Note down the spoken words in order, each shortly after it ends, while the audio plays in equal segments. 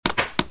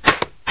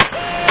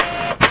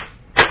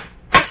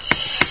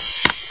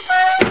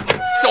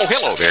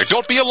Hello there.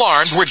 Don't be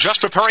alarmed. We're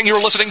just preparing your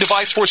listening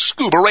device for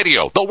Scuba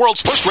Radio, the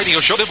world's first radio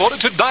show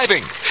devoted to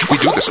diving. We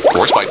do this, of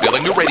course, by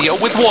filling the radio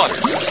with water.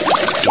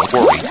 Don't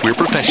worry, we're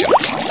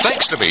professionals.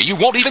 Thanks to me, you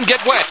won't even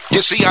get wet.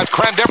 You see, I've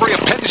crammed every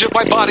appendage of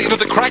my body into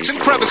the cracks and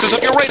crevices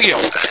of your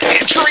radio,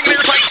 ensuring an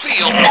airtight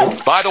seal.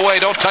 By the way,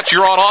 don't touch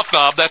your on-off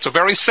knob. That's a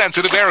very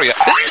sensitive area.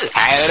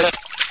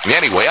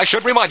 Anyway, I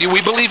should remind you,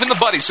 we believe in the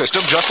buddy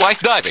system just like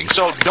diving,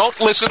 so don't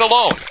listen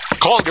alone.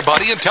 Call your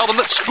buddy and tell them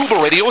that Scuba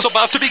Radio is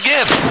about to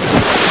begin.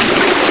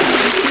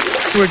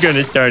 We're going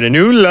to start a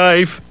new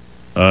life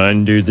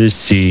under the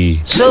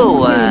sea.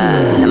 So,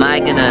 am I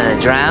gonna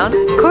drown?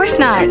 Of course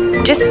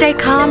not. Just stay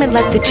calm and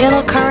let the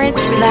gentle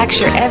currents relax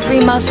your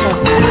every muscle.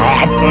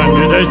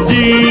 Under the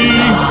sea.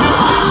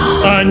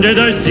 Under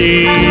the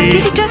sea.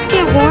 Did it just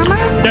get warmer?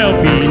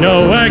 There'll be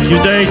no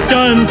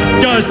accusations,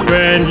 just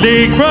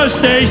friendly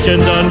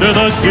crustaceans under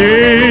the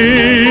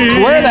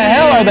sea. Where the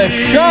hell are the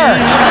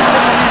sharks?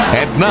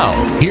 And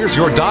now, here's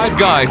your dive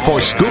guide for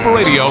Scuba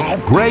Radio,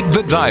 Greg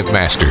the Dive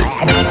Master.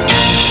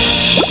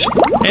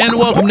 And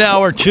welcome to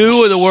Hour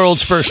 2 of the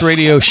world's first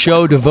radio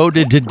show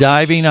devoted to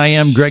diving. I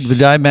am Greg the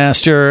Dive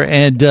Master,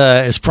 and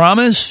as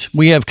promised,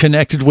 we have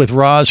connected with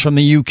Roz from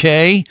the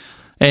UK.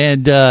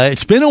 And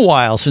it's been a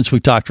while since we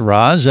talked to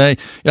Roz. I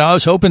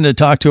was hoping to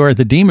talk to her at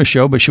the Dima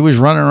show, but she was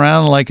running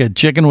around like a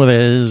chicken with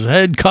his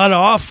head cut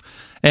off,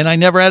 and I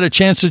never had a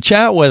chance to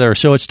chat with her.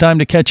 So it's time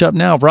to catch up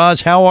now.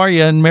 Roz, how are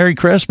you? And Merry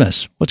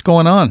Christmas. What's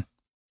going on?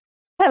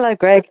 Hello,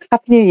 Greg.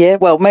 Happy New Year.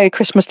 Well, Merry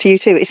Christmas to you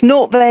too. It's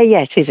not there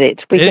yet, is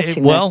it?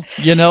 Well,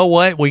 you know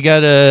what? We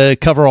got to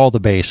cover all the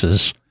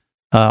bases,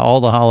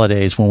 all the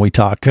holidays when we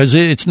talk, because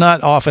it's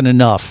not often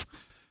enough,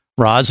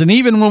 Roz. And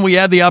even when we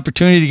had the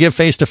opportunity to get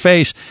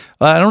face-to-face,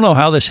 I don't know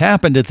how this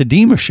happened at the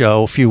Dima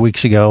show a few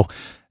weeks ago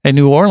in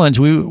New Orleans.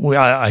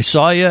 I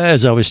saw you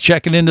as I was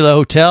checking into the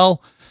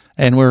hotel,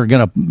 and we were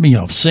going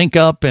to, sync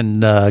up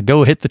and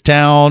go hit the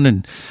town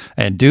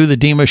and do the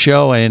Dima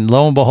show. And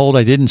lo and behold,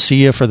 I didn't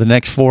see you for the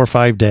next 4 or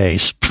 5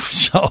 days.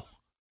 So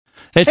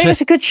it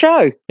was a good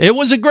show. It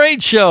was a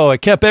great show.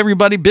 It kept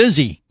everybody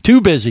busy,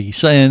 too busy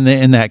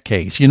in that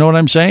case. You know what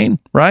I'm saying?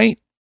 Right?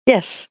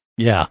 Yes.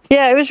 Yeah.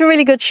 Yeah, it was a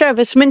really good show.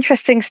 There's some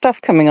interesting stuff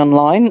coming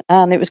online,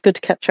 and it was good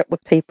to catch up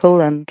with people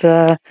and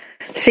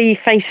see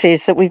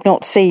faces that we've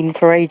not seen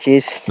for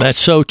ages. That's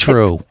so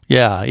true.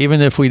 Yeah, even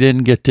if we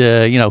didn't get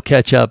to,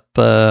 catch up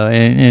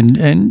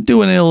and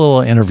doing a little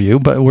interview,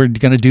 but we're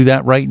going to do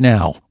that right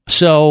now.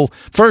 So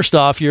first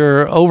off,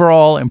 your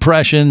overall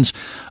impressions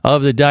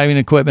of the Diving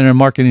Equipment and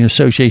Marketing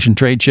Association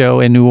trade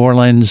show in New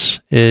Orleans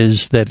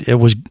is that it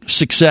was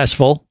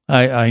successful.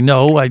 I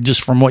know,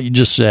 just from what you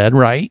just said,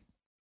 right?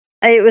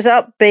 It was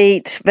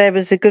upbeat. There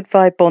was a good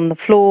vibe on the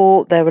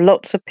floor. There were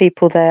lots of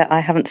people there I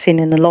haven't seen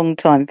in a long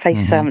time,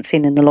 faces I haven't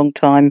seen in a long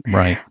time.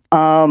 Right.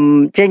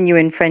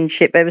 Genuine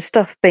friendship. There was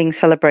stuff being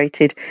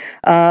celebrated.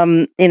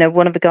 One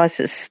of the guys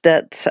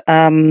at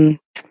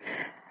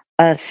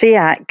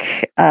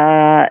SEAC,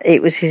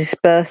 it was his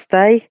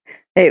birthday.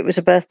 It was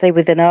a birthday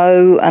with an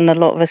O, and a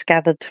lot of us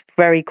gathered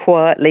very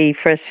quietly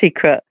for a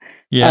secret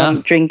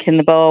drink in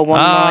the bar one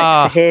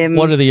night for him.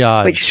 What are the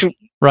odds?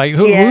 Right.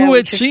 Who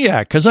at SEAC?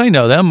 Because I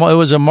know them. It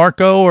was a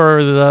Marco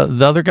or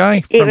the other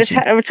guy?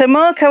 So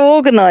Marco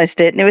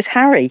organised it, and it was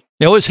Harry.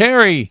 It was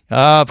Harry,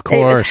 of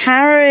course. It was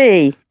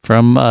Harry.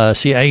 From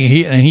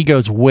SEAC. And he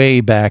goes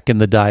way back in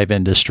the dive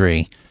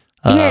industry.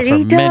 He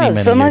does. Many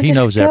years. He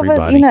knows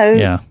everybody.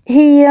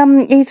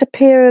 He's a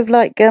peer of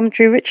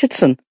Drew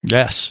Richardson.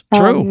 Yes,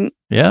 true.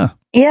 Yeah.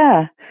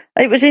 Yeah.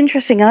 It was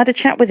interesting. I had a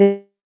chat with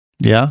him.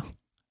 Yeah.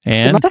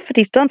 And the stuff that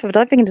he's done for the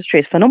diving industry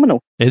is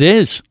phenomenal. It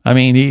is. I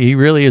mean, he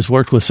really has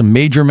worked with some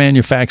major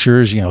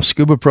manufacturers,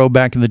 Scuba Pro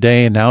back in the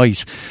day, and now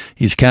he's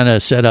kind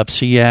of set up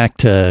SEAC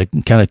to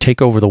kind of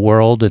take over the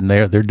world, and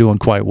they're doing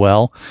quite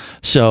well.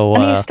 So,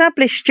 and he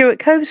established Stuart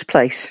Cove's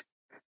place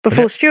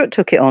before Stuart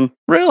took it on.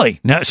 Really?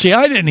 Now, see,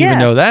 I didn't even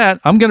know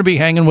that. I'm going to be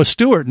hanging with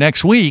Stuart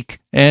next week,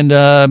 and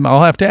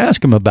I'll have to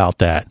ask him about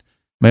that.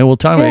 Maybe we'll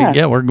tell him.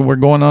 Yeah, we're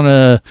going on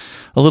a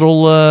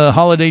little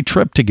holiday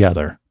trip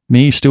together.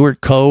 Me,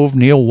 Stuart Cove,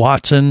 Neal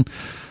Watson.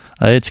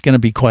 It's going to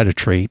be quite a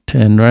treat.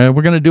 And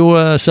we're going to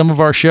do some of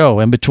our show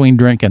in between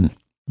drinking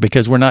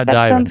because we're not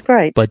diving. That sounds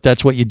great. But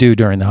that's what you do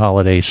during the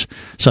holidays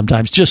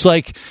sometimes. Just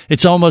like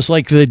it's almost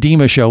like the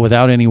Dima show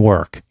without any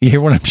work. You hear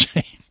what I'm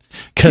saying?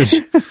 Because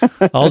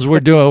all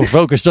we're doing, we're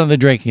focused on the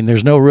drinking.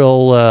 There's no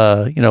real,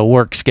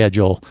 work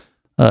schedule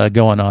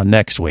going on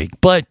next week.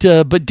 But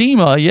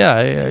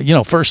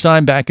Dima, first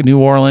time back in New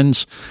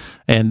Orleans.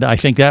 And I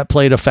think that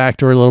played a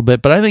factor a little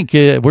bit. But I think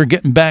we're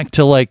getting back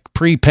to like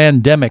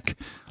pre-pandemic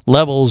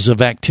levels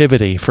of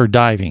activity for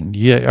diving.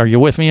 Are you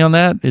with me on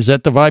that? Is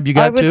that the vibe you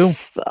got too?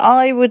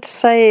 I would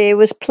say it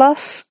was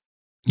plus.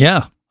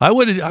 Yeah, I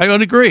would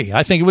agree.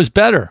 I think it was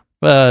better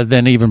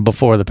than even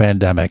before the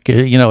pandemic.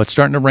 It's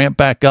starting to ramp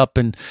back up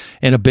in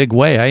a big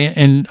way.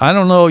 I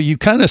don't know. You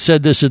kind of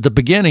said this at the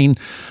beginning,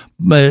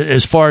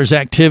 as far as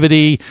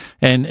activity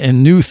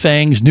and new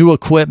things, new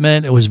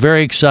equipment. It was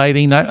very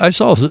exciting. I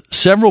saw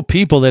several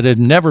people that had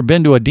never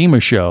been to a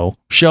DEMA show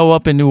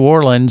up in New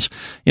Orleans,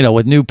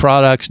 with new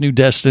products, new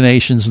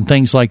destinations, and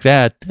things like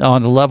that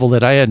on a level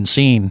that I hadn't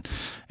seen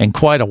in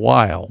quite a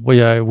while.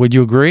 Would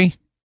you agree?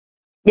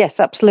 Yes,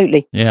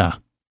 absolutely. Yeah.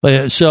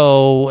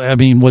 So, I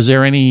mean, was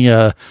there any,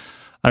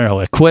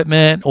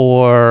 equipment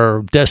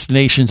or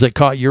destinations that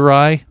caught your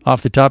eye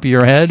off the top of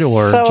your head,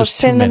 or so just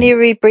I've seen the new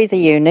rebreather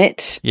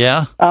unit.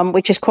 Yeah.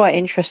 Which is quite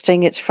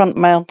interesting. It's front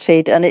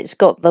mounted and it's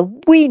got the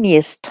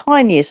weeniest,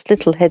 tiniest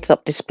little heads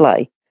up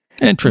display.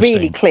 Interesting.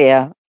 Really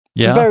clear.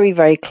 Yeah. Very,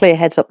 very clear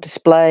heads up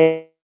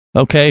display.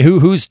 Okay.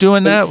 Who's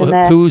doing that?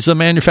 Who's the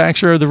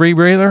manufacturer of the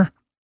rebreather?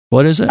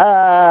 What is it?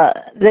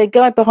 The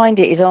guy behind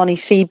it is Arnie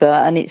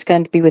Sieber, and it's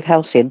going to be with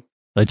Halcyon.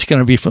 It's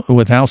going to be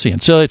with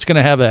Halcyon. So it's going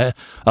to have a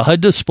HUD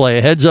display,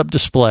 a heads-up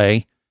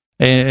display,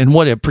 and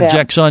what, it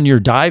projects on your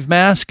dive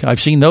mask? I've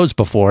seen those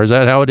before. Is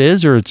that how it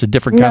is, or it's a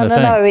different kind of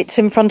thing? No, it's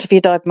in front of your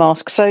dive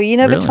mask. So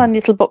the tiny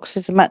little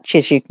boxes of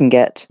matches you can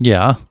get?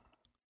 Yeah,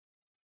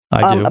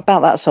 I do.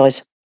 About that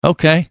size.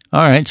 Okay,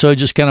 all right. So it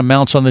just kind of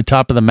mounts on the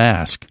top of the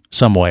mask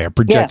some way, or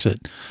projects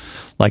it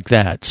like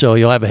that. So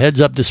you'll have a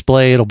heads-up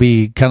display. It'll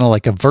be kind of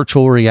like a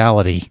virtual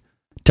reality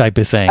type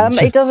of thing.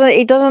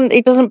 It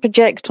doesn't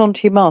project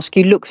onto your mask.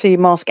 You look through your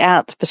mask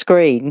at the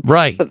screen.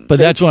 Right. But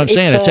that's what I'm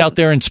saying. It's out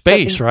there in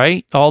space,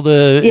 right? All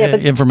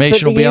the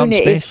information will be out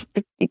in space.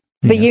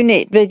 The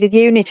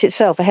unit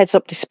itself, a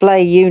heads-up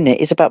display unit,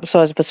 is about the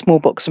size of a small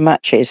box of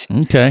matches.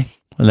 Okay.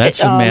 Well,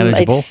 that's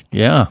manageable.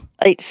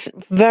 It's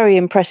very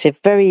impressive,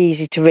 very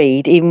easy to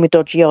read. Even with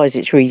dodgy eyes,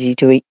 it's really easy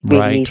to read.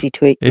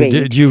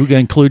 Did you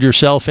include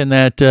yourself in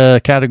that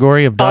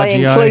category of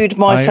dodgy eyes? I include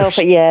myself,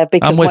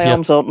 because my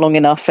arms aren't long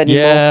enough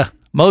anymore. Yeah,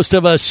 most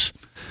of us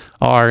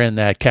are in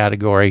that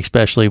category,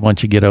 especially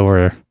once you get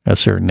over a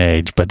certain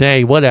age. But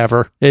hey,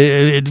 whatever.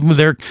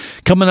 They're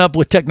coming up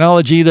with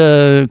technology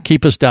to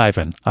keep us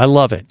diving. I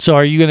love it. So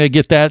are you going to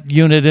get that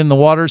unit in the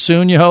water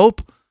soon, you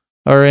hope?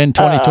 Or in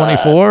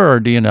 2024,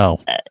 or do you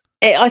know?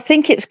 I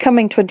think it's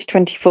coming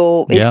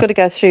 2024. It's got to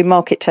go through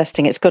market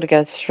testing. It's got to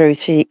go through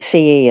CE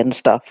and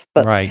stuff.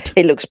 But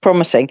it looks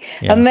promising.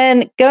 Yeah. And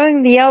then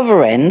going the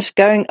other end,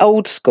 going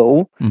old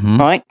school,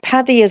 right?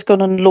 Paddy has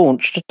gone and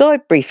launched a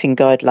dive briefing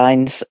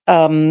guidelines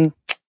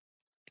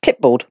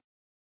clipboard.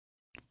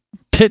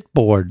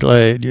 Clipboard,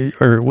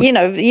 or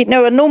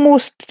a normal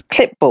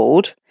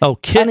clipboard. Oh,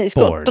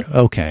 clipboard.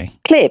 Okay.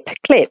 Clip.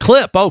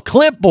 Oh,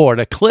 clipboard.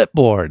 A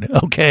clipboard.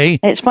 Okay.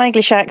 It's my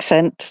English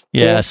accent.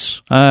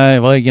 Yes.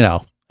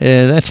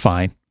 That's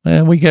fine.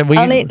 And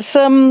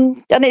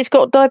it's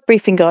got dive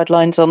briefing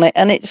guidelines on it,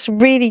 and it's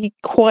really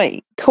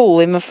quite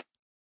cool.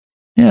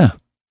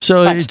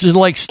 So it's just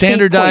like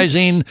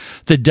standardizing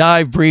the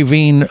dive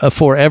briefing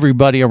for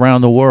everybody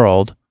around the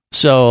world.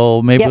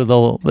 So maybe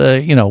they'll,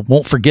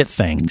 won't forget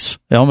things.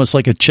 Almost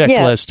like a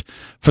checklist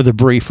for the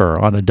briefer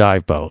on a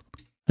dive boat.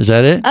 Is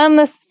that it? And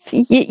the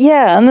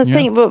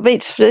thing, but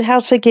it's how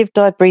to give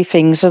dive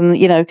briefings, and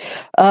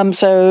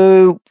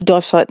so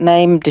dive site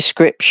name,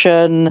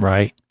 description,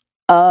 right?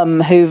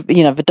 Who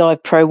the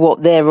dive pro,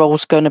 what their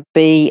role's going to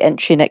be,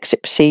 entry and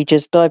exit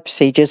procedures, dive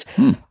procedures.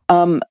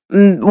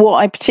 What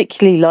I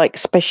particularly like,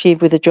 especially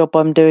with the job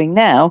I'm doing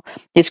now,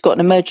 it's got an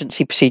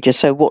emergency procedure.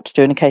 So what to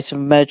do in case of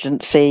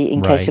emergency,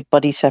 in case of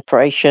buddy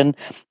separation,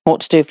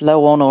 what to do if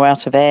low on or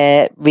out of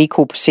air,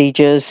 recall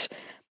procedures.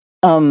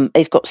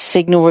 It's got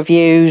signal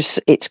reviews.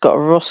 It's got a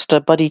roster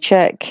buddy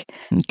check.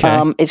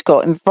 Okay. It's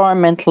got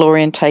environmental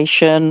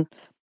orientation,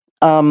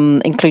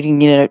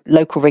 including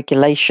local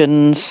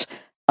regulations,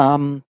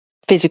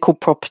 physical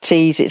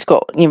properties. It's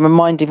got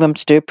reminding them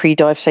to do a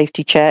pre-dive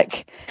safety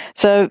check.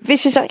 So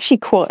this is actually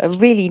quite a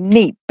really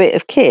neat bit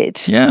of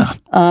kit. Yeah,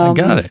 I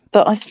got it.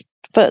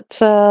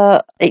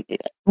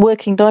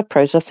 Working dive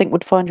pros, I think,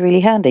 would find really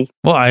handy.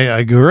 Well, I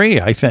agree.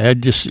 I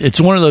think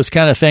it's one of those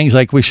kind of things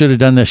like we should have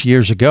done this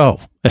years ago.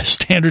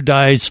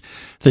 Standardize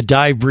the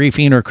dive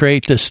briefing or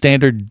create the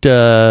standard,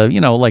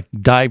 like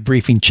dive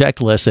briefing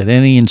checklist that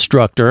any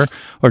instructor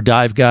or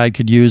dive guide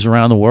could use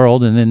around the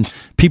world. And then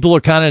people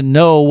are kind of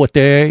know what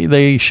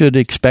they should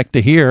expect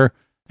to hear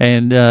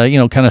and,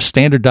 kind of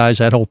standardize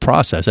that whole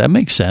process. That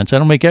makes sense.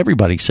 That'll make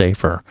everybody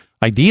safer.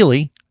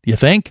 Ideally, you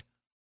think?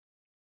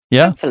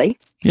 Yeah. Hopefully.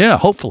 Yeah,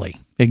 hopefully.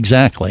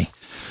 Exactly.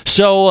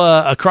 So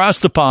across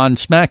the pond,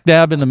 smack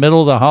dab in the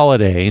middle of the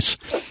holidays,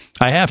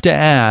 I have to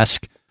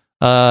ask,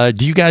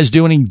 do you guys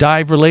do any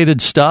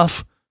dive-related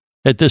stuff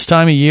at this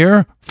time of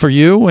year for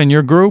you and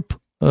your group,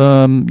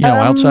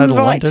 outside of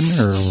London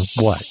or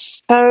what?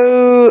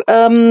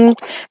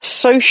 So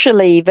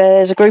socially,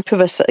 there's a group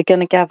of us that are going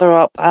to gather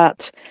up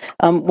at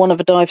one of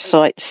the dive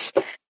sites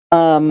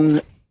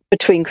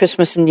between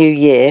Christmas and New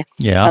Year.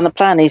 Yeah. And the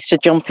plan is to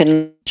jump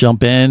in,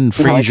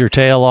 freeze your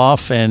tail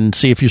off and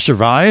see if you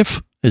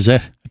survive. Is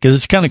that because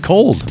it's kind of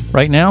cold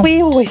right now.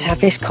 We always have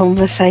this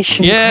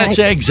conversation. Yeah,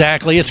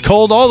 exactly. It's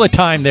cold all the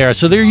time there,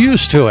 so they're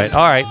used to it.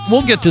 All right,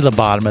 we'll get to the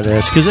bottom of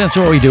this, because that's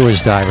what we do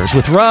as divers.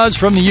 With Roz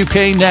from the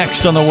UK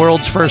next on the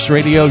world's first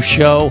radio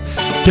show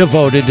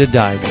devoted to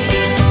diving.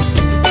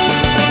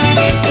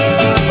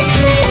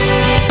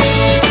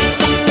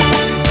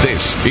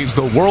 This is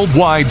the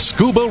Worldwide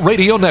Scuba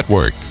Radio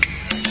Network.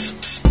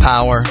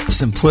 Power,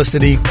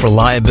 simplicity,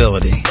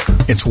 reliability.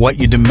 It's what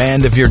you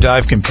demand of your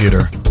dive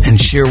computer, and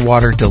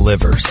Shearwater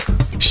delivers.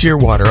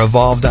 Shearwater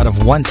evolved out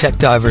of one tech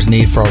diver's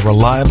need for a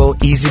reliable,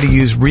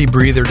 easy-to-use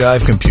rebreather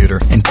dive computer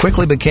and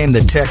quickly became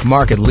the tech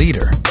market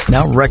leader.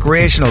 Now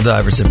recreational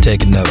divers have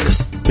taken notice.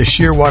 The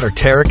Shearwater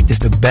Taric is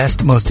the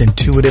best, most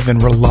intuitive,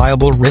 and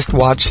reliable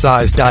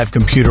wristwatch-sized dive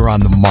computer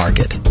on the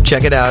market.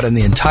 Check it out in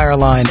the entire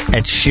line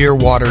at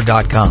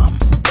shearwater.com.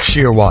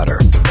 Shearwater,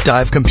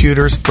 dive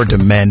computers for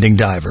demanding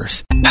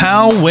divers.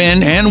 How,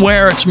 when, and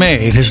where it's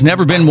made has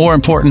never been more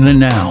important than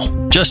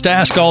now. Just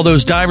ask all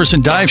those divers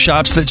and dive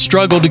shops that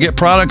struggled to get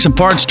products and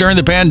parts during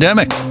the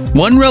pandemic.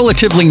 One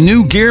relatively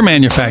new gear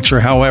manufacturer,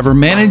 however,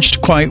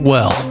 managed quite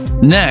well.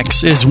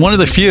 Nex is one of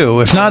the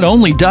few, if not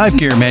only, dive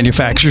gear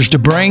manufacturers to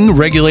bring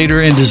regulator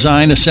and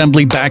design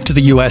assembly back to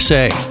the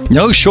USA.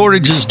 No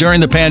shortages during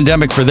the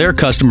pandemic for their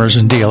customers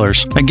and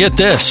dealers. And get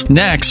this,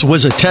 Nex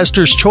was a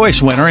Tester's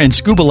Choice winner in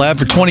Scuba Lab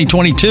for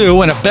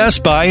 2022 and a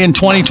Best Buy in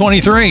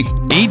 2023.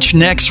 Each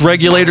Nex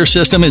regulator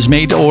system is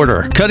made to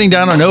order, cutting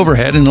down on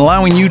overhead and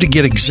allowing you to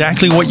get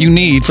exactly what you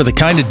need for the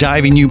kind of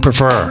diving you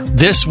prefer.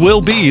 This will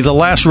be the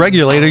last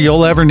regulator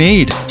you'll ever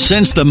need,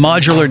 since the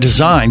modular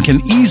design can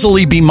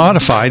easily be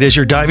modified as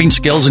your diving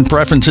skills and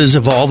preferences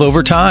evolve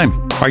over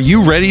time. Are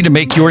you ready to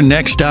make your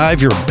next dive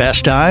your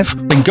best dive?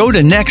 Then go to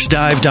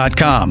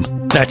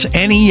nextdive.com. That's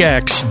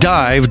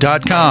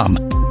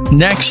NEXDive.com.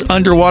 Nex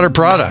Underwater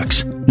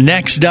Products.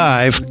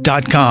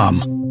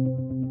 nextdive.com.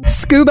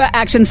 Scuba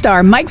action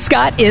star Mike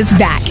Scott is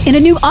back in a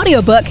new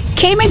audiobook,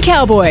 Cayman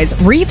Cowboys,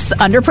 Reefs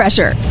Under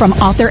Pressure. From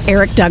author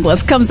Eric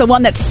Douglas comes the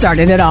one that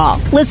started it all.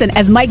 Listen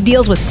as Mike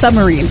deals with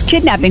submarines,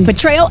 kidnapping,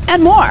 betrayal,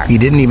 and more. He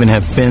didn't even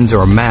have fins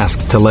or a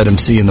mask to let him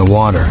see in the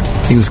water.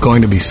 He was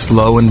going to be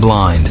slow and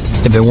blind.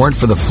 If it weren't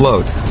for the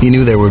float, he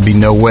knew there would be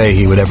no way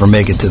he would ever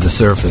make it to the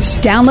surface.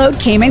 Download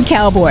Cayman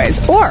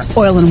Cowboys or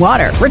Oil and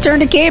Water, Return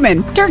to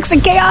Cayman, Turks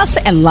and Chaos,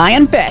 and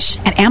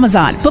Lionfish at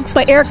Amazon,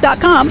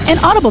 booksbyeric.com, and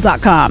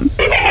audible.com.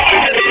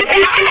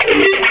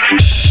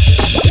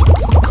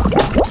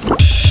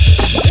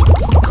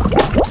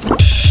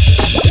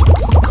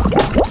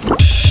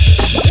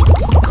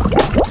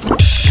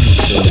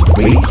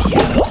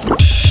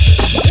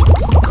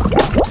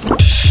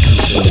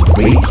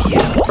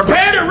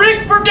 Prepare to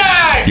rig for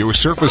dive! Your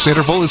surface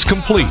interval is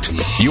complete.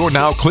 You are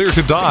now clear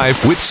to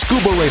dive with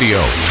Scuba Radio.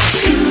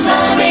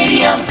 Scuba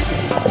Radio.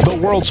 The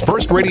world's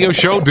first radio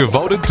show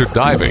devoted to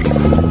diving.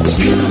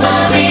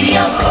 Scuba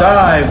Radio.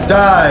 Dive,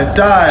 dive,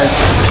 dive.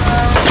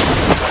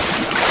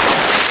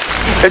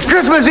 It's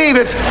Christmas Eve.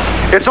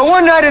 It's the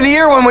one night of the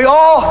year when we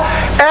all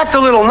act a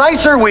little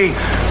nicer. We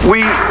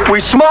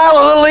smile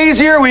a little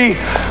easier. We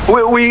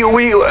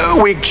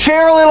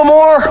share a little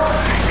more.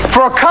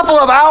 For a couple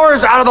of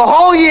hours out of the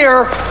whole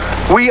year,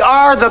 we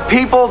are the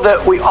people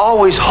that we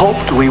always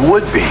hoped we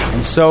would be.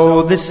 And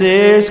so this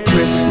is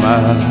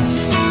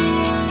Christmas,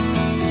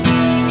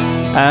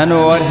 and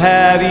what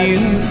have you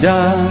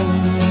done?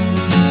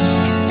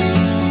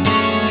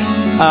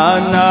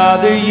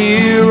 Another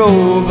year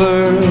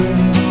over,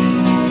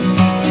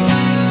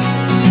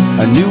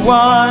 a new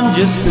one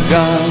just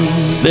begun.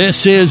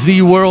 This is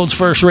the world's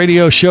first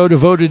radio show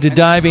devoted to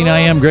diving. I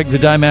am Greg the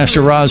Dive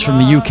Master Roz from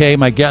the UK.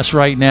 My guest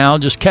right now,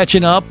 just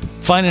catching up,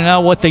 finding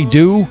out what they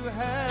do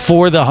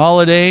for the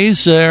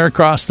holidays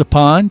across the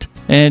pond.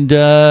 And,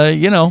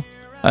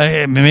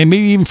 maybe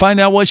even find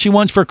out what she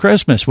wants for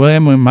Christmas.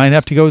 Well, we might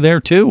have to go there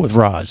too with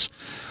Roz.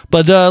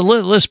 But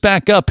let's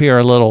back up here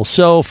a little.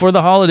 So for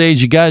the holidays,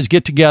 you guys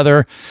get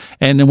together,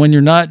 and when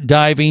you're not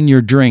diving,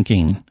 you're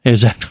drinking.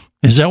 Is that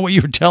what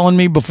you were telling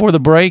me before the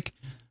break?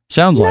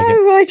 Sounds like it.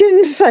 No, I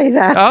didn't say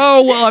that.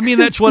 Oh, well, I mean,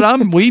 that's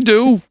what we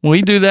do.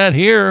 We do that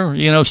here.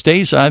 You know,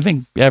 Stace, I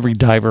think every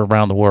diver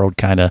around the world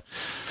kind of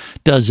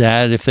does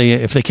that. If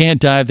they can't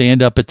dive, they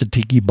end up at the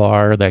tiki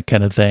bar, that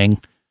kind of thing.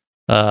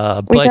 We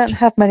don't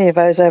have many of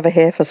those over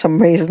here for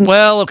some reason.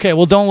 Well, okay.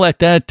 Well, don't let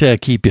that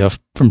keep you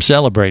from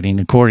celebrating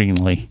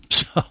accordingly.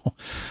 So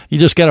you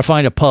just got to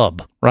find a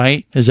pub,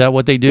 right? Is that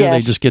what they do? Yes.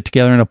 They just get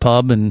together in a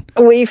pub and...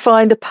 We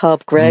find a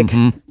pub, Greg.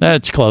 Mm-hmm.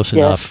 That's close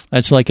enough.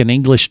 That's like an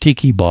English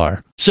tiki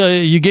bar. So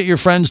you get your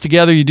friends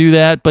together, you do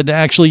that, but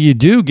actually you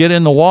do get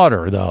in the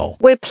water, though.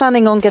 We're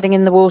planning on getting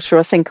in the water,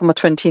 I think, on the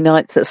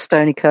 29th at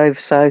Stony Cove.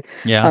 So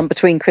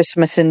between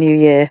Christmas and New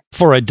Year.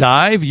 For a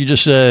dive? You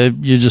just plan a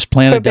dive?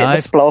 For a bit of a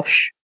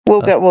splosh.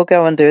 We'll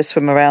go and do a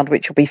swim around,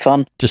 which will be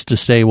fun. Just to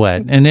stay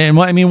wet. And then,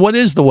 I mean, what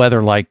is the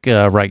weather like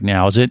right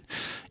now? Is it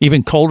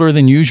even colder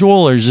than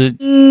usual, or is it?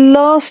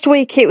 Last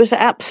week it was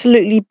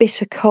absolutely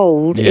bitter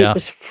cold. Yeah. It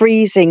was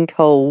freezing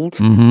cold,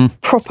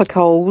 proper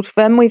cold.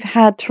 Then we've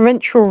had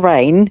torrential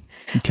rain.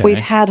 Okay. We've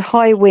had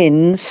high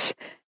winds.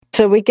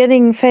 So we're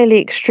getting fairly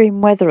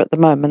extreme weather at the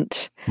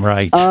moment.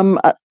 Right.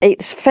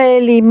 It's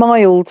fairly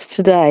mild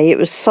today. It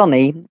was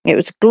sunny. It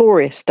was a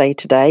glorious day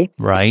today.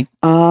 Right.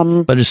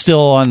 But it's still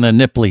on the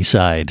nipply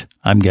side,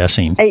 I'm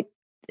guessing.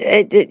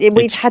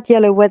 We've had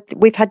yellow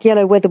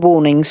weather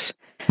warnings,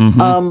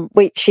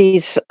 which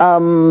is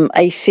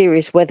a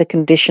serious weather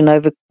condition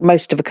over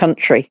most of the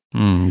country.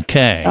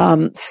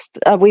 Okay.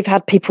 We've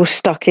had people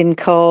stuck in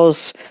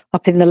cars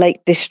up in the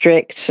Lake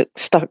District,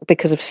 stuck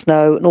because of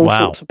snow and all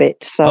sorts of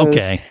bits. So,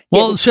 okay.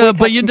 Well,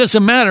 but it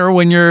doesn't matter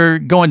when you're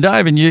going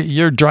diving.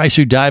 You're dry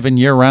suit diving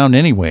year round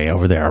anyway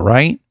over there,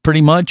 right?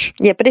 Pretty much.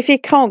 Yeah, but if you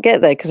can't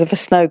get there because of the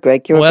snow,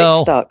 Greg, you're a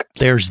bit stuck.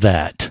 There's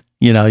that.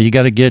 You know, you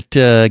got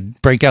to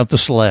break out the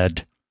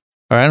sled.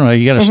 Or I don't know,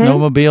 you got a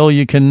snowmobile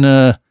you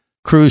can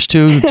cruise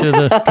to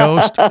the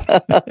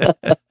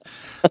coast.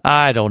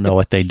 I don't know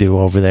what they do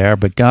over there,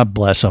 but God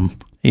bless them.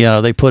 You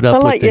know, they put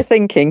up with your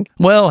thinking.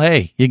 Well,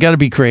 hey, you got to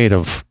be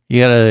creative.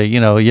 You got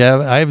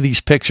to, I have these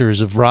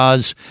pictures of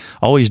Roz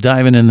always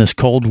diving in this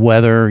cold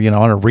weather,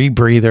 on a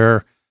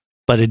rebreather,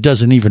 but it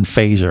doesn't even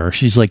phase her.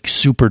 She's like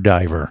super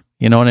diver.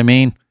 You know what I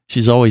mean?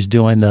 She's always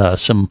doing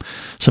some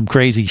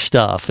crazy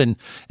stuff. And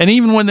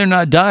even when they're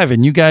not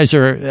diving, you guys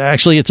are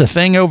actually, it's a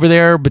thing over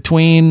there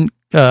between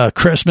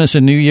Christmas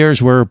and New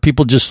Year's where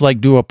people just like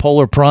do a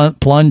polar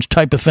plunge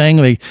type of thing.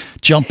 They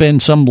jump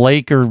in some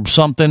lake or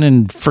something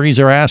and freeze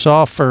their ass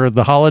off for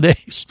the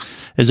holidays.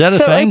 Is that a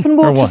thing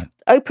or what?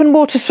 Open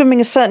water swimming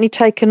has certainly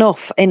taken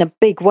off in a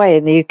big way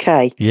in the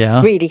UK.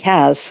 Yeah. Really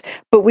has.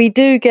 But we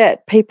do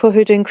get people who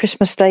are doing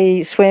Christmas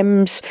Day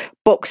swims,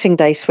 Boxing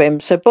Day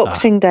swims. So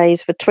Boxing Day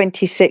is the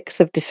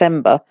 26th of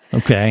December.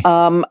 Okay.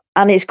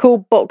 And it's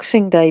called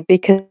Boxing Day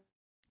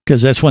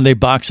because that's when they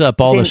box up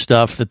all the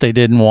stuff that they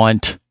didn't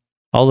want,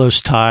 all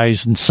those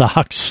ties and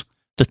socks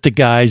that the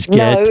guys get.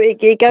 No,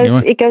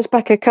 it goes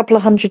back a couple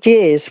of hundred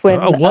years when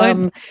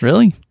what?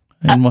 Really?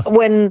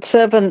 When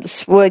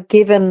servants were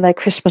given their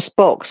Christmas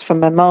box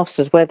from their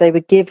masters, where they were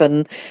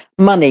given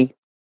money,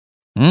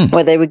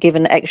 where they were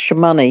given extra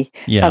money,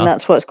 and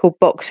that's why it's called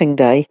Boxing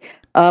Day.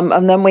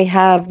 And then we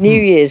have New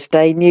Year's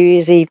Day, New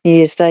Year's Eve, New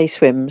Year's Day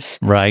swims,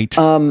 right?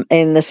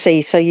 In the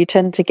sea. So you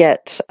tend to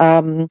get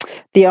the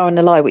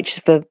RNLI, which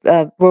is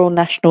the Royal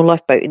National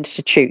Lifeboat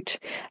Institute.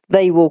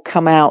 They will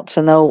come out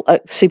and they'll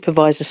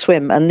supervise a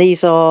swim, and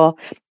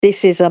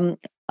this is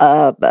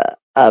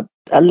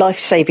a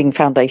life-saving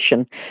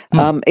foundation.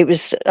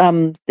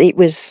 It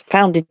was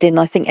founded in,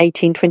 I think,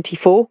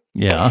 1824.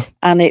 Yeah.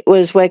 And it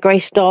was where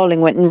Grace Darling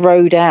went and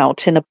rowed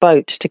out in a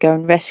boat to go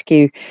and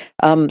rescue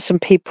some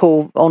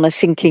people on a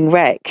sinking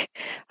wreck.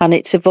 And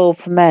it's evolved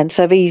from there. And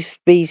so these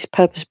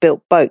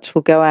purpose-built boats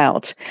will go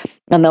out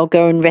and they'll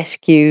go and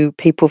rescue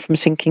people from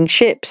sinking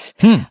ships.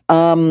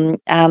 And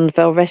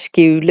they'll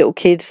rescue little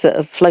kids that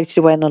have floated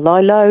away in a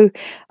lilo.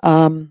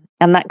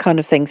 And that kind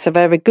of thing. So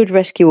they're a good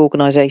rescue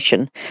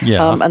organisation.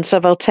 Yeah. And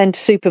so they'll tend to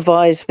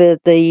supervise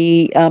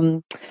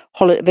the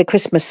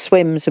Christmas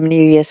swims and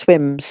New Year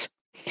swims.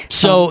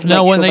 So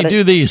now when they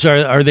do these,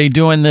 are they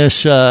doing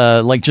this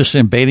like just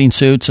in bathing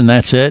suits and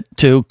that's it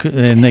too?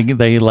 And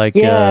they like...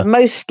 Yeah,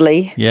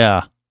 mostly.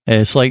 Yeah.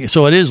 It's like,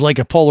 so it is like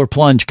a polar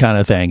plunge kind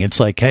of thing. It's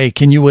like, hey,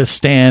 can you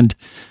withstand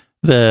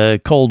the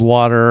cold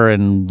water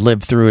and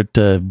live through it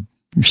to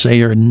say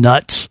you're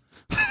nuts?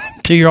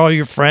 To all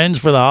your friends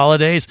for the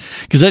holidays,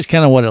 because that's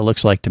kind of what it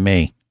looks like to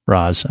me,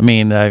 Roz. I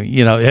mean, have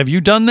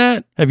you done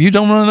that? Have you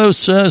done one of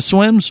those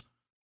swims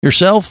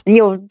yourself?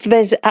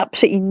 There's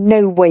absolutely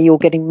no way you're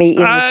getting me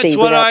in the sea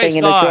without being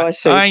in a dry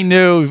suit. I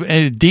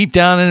knew deep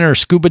down in her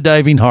scuba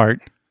diving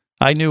heart,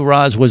 I knew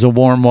Roz was a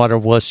warm water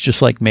wuss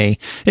just like me.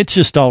 It's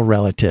just all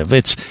relative.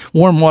 It's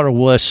warm water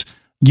wuss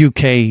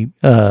UK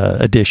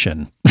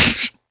edition.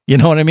 You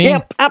know what I mean?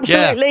 Yep,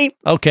 absolutely.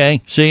 Yeah.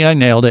 Okay. See, I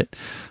nailed it.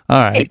 All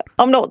right.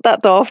 I'm not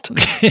that daft.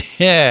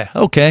 Yeah.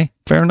 Okay.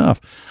 Fair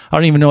enough. I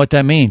don't even know what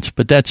that means,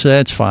 but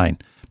that's fine.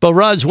 But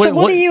Roz, what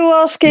are you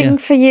asking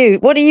for you?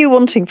 What are you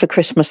wanting for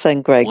Christmas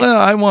then, Greg? Well,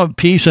 I want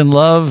peace and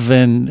love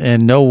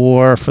and no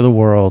war for the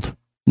world.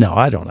 No,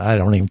 I don't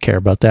even care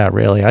about that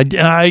really.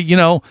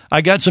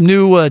 I got some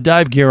new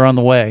dive gear on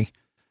the way.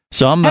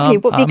 So I'm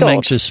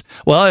anxious.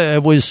 Well, I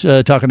was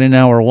talking in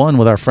hour one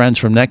with our friends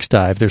from Next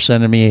Dive. They're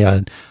sending me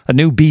a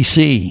new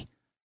BC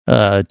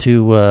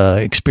to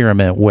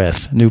experiment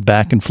with, new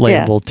back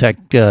inflatable tech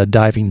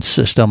diving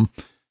system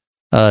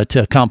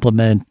to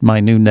complement my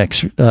new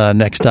next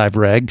dive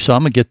reg. So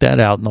I'm gonna get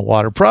that out in the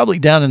water, probably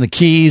down in the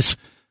Keys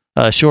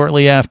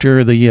shortly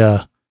after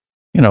the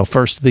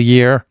first of the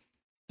year,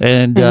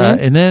 and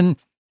then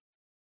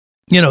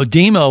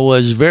demo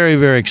was very,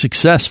 very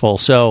successful.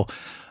 So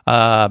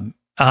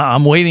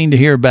I'm waiting to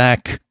hear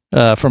back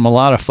from a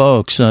lot of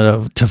folks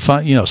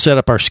to set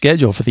up our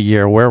schedule for the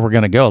year, where we're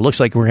going to go. It looks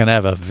like we're going to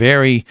have a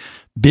very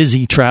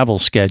busy travel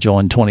schedule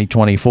in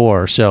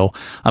 2024. So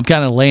I'm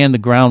kind of laying the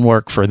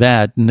groundwork for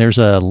that. And there's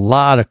a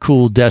lot of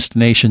cool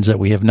destinations that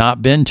we have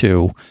not been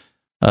to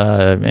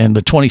in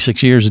the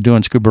 26 years of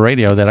doing Scuba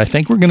Radio that I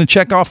think we're going to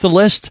check off the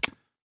list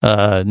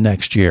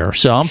next year.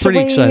 So I'm pretty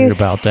excited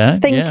about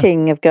that.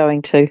 Thinking of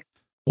going to?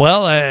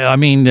 Well, I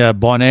mean,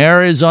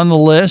 Bonaire is on the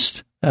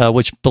list,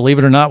 which, believe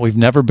it or not, we've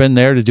never been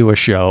there to do a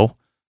show,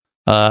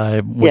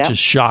 which is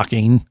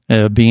shocking,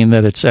 being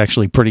that it's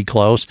actually pretty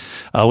close.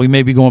 We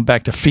may be going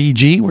back to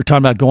Fiji. We're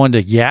talking about going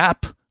to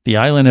Yap, the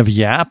island of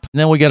Yap. And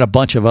then we got a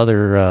bunch of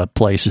other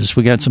places.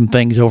 We got some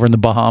things over in the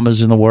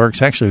Bahamas in the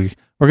works. Actually,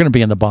 we're going to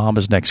be in the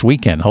Bahamas next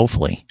weekend,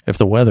 hopefully, if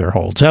the weather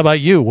holds. How about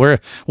you?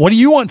 What do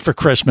you want for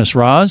Christmas,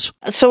 Roz?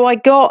 So I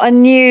got a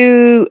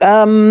new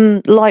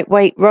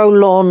lightweight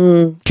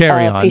roll-on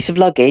carry-on piece of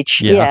luggage.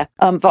 Yeah.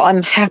 That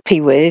I'm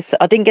happy with.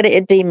 I didn't get it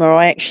at Dima.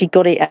 I actually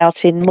got it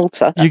out in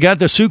Malta. You got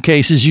the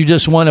suitcases. You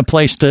just want a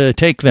place to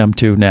take them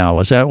to now.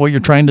 Is that what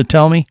you're trying to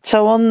tell me?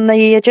 So on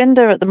the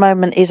agenda at the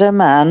moment is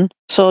Oman,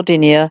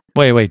 Sardinia.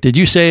 Wait. Did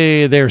you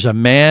say there's a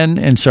man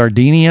in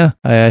Sardinia?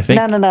 I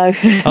think. No.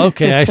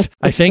 Okay.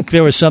 I think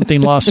there was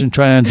something lost in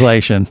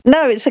translation.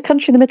 No, it's a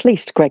country in the Middle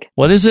East, Greg.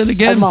 What is it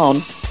again?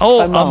 Oman.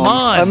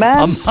 Oh,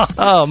 Oman.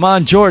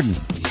 Oman, Jordan.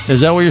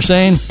 Is that what you're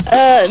saying?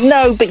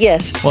 No, but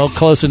yes. Well,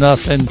 close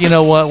enough. And you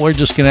know what? We're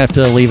just going to have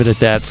to leave it at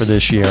that for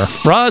this year.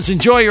 Roz,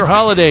 enjoy your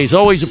holidays.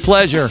 Always a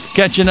pleasure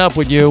catching up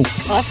with you.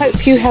 I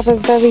hope you have a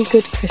very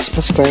good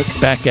Christmas, Greg.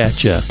 Back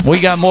at you. We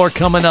got more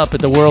coming up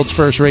at the world's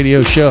first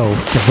radio show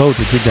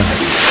devoted to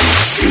diving.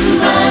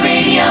 Scuba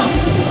Radio.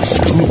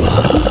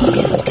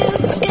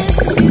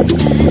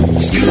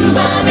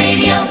 Scuba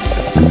Radio.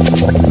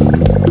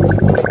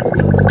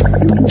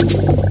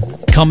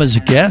 Come as a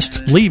guest,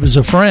 leave as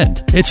a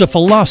friend. It's a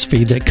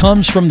philosophy that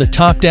comes from the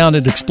top down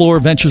at Explorer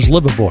Ventures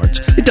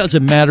liveaboards. It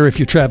doesn't matter if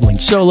you're traveling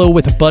solo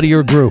with a buddy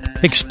or group.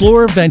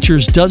 Explorer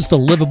Ventures does the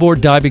liveaboard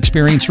dive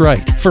experience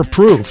right. For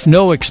proof,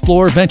 know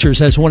Explorer Ventures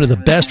has one of the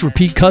best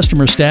repeat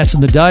customer stats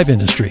in the dive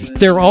industry.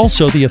 They're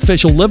also the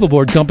official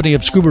liveaboard company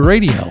of Scuba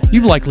Radio.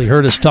 You've likely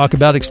heard us talk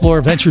about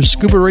Explorer Ventures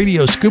Scuba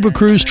Radio scuba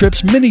cruise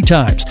trips many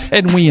times,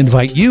 and we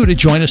invite you to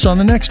join us on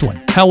the next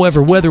one.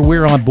 However, whether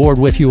we're on board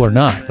with you or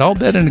not, I'll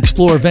bet an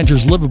Explorer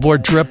Ventures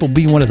liveaboard trip will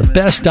be one of the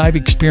best dive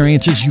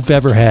experiences you've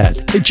ever had.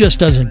 It just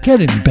doesn't get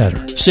any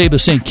better. Saba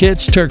St.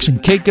 Kitts, Turks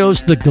and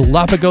Caicos, the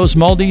Galapagos,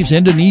 Maldives,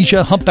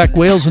 Indonesia, humpback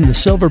whales, and the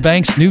Silver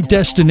Banks, new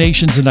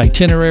destinations and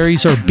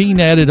itineraries are being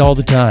added all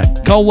the time.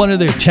 Call one of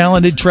their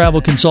talented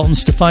travel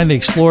consultants to find the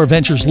Explorer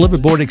Ventures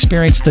liveaboard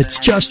experience that's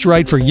just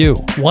right for you.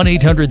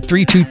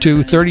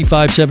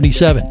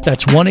 1-800-322-3577.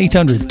 That's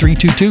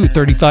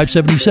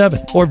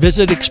 1-800-322-3577. Or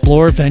visit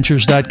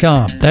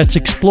explorerventures.com. That's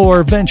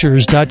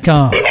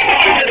explorerventures.com.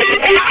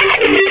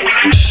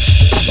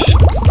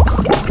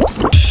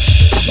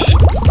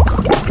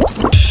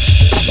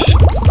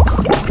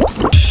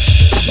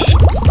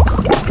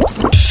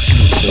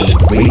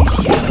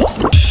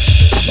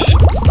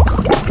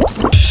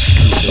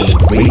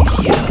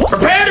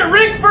 Prepare to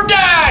rig for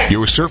dive!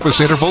 Your surface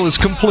interval is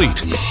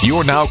complete.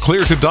 You're now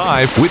clear to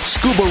dive with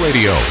Scuba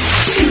Radio.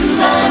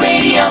 Scuba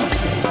Radio.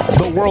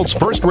 The world's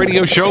first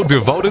radio show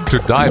devoted to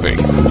diving.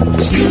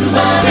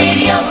 Scuba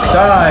Radio.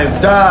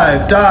 Dive,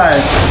 dive,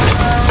 dive.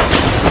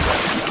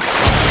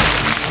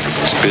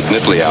 Spit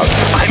nipply out.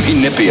 I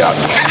mean nippy out.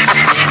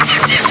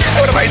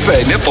 What did I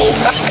say? Nipple?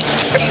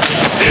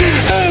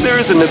 There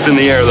is a nip in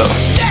the air, though.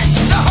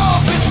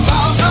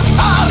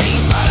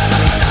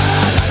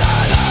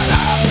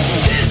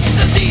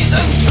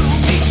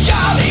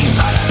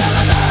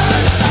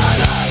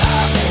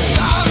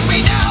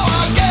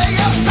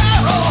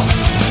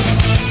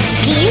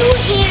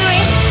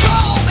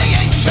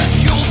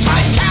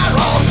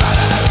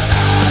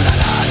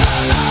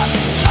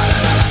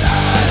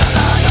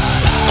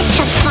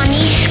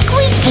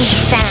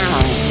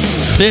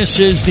 This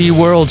is the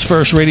world's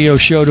first radio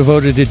show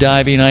devoted to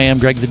diving. I am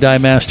Greg the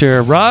Dive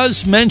Master.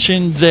 Roz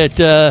mentioned that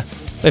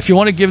if you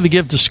want to give the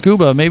gift to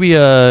scuba, maybe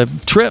a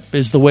trip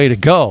is the way to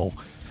go.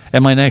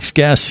 And my next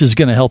guest is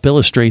going to help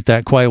illustrate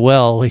that quite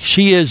well.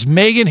 She is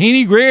Mehgan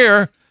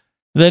Heaney-Grier,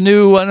 the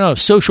new,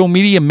 social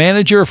media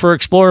manager for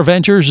Explorer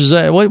Ventures. Is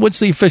that what's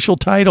the official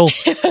title?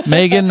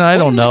 Megan, I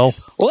don't know.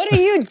 What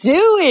are you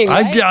doing?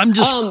 Right? I'm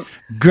just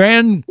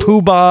grand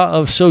poobah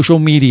of social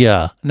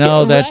media.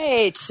 No, that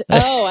right.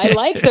 Oh, I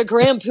like the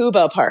grand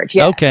poobah part.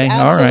 Yes, okay,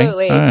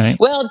 absolutely. All right.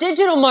 Well,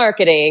 digital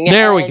marketing.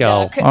 There we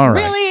go. All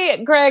right.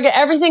 Really, Greg,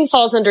 everything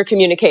falls under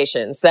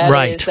communications. That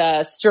is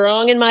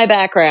strong in my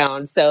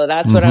background, so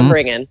that's what I'm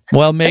bringing.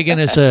 Well, Megan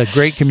is a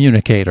great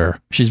communicator.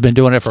 She's been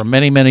doing it for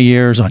many, many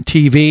years on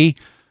TV.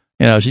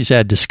 She's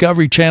had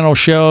Discovery Channel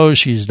shows.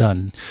 She's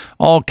done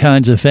all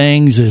kinds of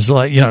things.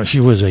 She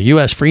was a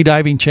U.S.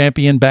 freediving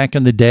champion back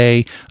in the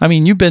day. I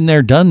mean, you've been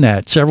there, done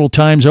that several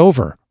times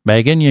over.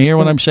 Megan, you hear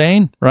what I'm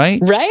saying,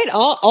 right? Right.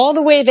 All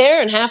the way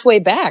there and halfway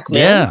back,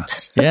 man.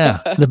 Yeah.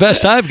 The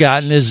best I've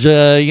gotten is,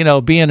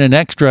 being an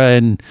extra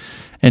in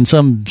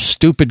some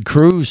stupid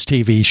cruise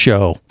TV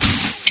show.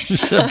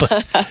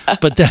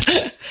 but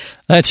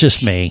that's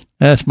just me.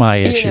 That's my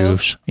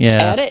issues.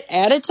 Yeah.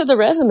 Add it to the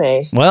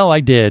resume. Well,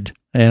 I did.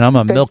 And I'm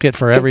going to milk it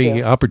for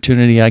every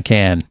opportunity I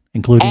can,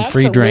 including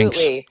free drinks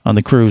on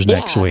the cruise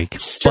next week.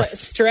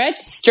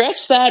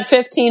 Stretch that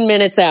 15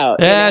 minutes out.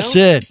 That's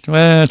it.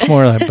 Well, it's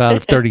more like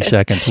about 30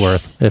 seconds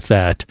worth, if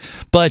that.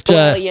 But,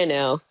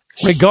 well,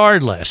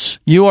 Regardless,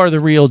 you are the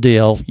real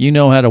deal. You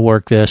know how to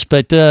work this.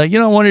 But, I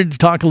wanted to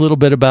talk a little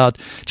bit about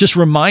just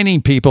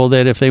reminding people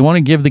that if they want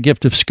to give the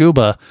gift of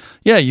scuba,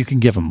 you can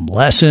give them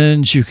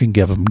lessons, you can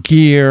give them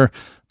gear.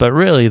 But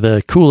really,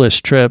 the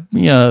coolest trip,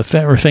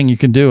 thing you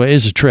can do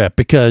is a trip,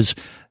 because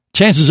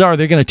chances are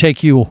they're going to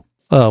take you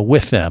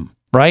with them,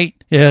 right?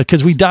 Yeah,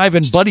 because we dive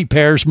in buddy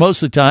pairs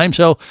most of the time.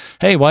 So,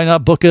 hey, why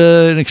not book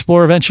an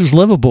Explorer Ventures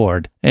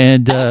liveaboard?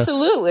 And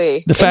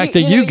absolutely, the fact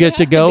that you get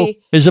to go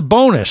is a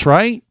bonus,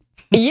 right?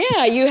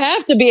 Yeah, you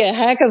have to be a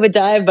heck of a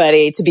dive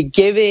buddy to be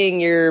giving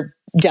your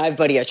dive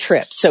buddy a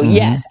trip. So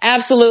yes,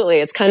 absolutely.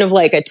 It's kind of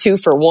like a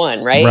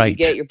 2-for-1, right? Right. You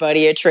get your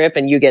buddy a trip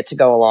and you get to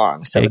go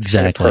along. So it's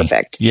kind of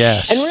perfect.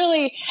 Yes. And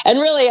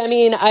really, I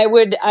mean, I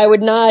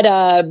would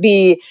not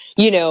be,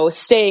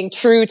 staying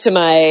true to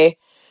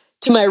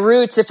my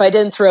roots if I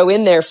didn't throw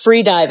in there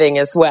free diving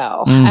as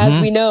well.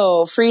 As we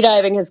know, free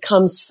diving has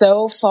come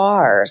so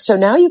far. So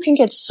now you can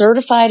get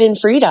certified in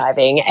free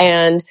diving.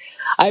 And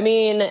I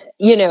mean,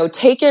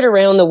 take it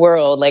around the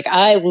world. Like,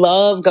 I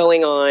love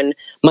going on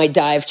my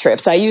dive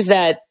trips. I use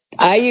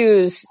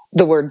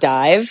the word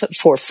dive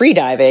for free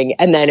diving.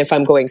 And then if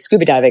I'm going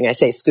scuba diving, I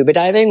say scuba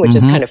diving, which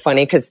is kind of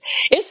funny because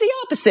it's the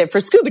opposite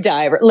for scuba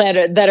diver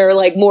that are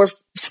like more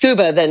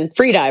scuba than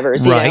free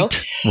divers, you know?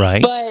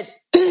 Right. But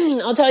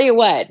I'll tell you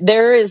what,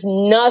 there is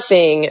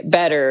nothing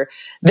better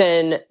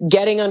than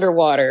getting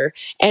underwater.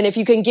 And if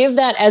you can give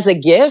that as a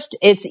gift,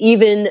 it's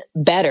even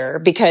better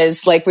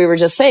because, like we were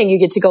just saying, you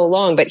get to go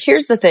along. But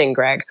here's the thing,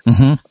 Greg.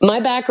 My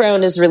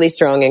background is really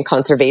strong in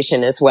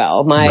conservation as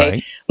well.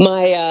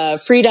 My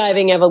free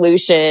diving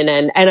evolution,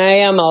 and I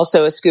am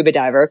also a scuba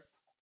diver.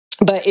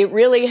 But it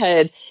really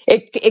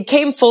it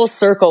came full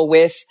circle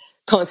with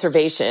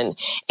conservation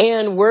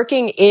and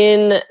working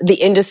in the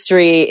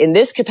industry in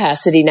this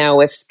capacity now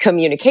with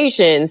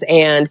communications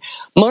and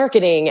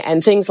marketing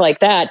and things like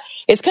that.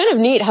 It's kind of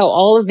neat how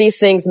all of these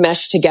things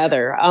mesh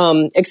together.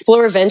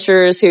 Explorer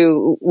Ventures,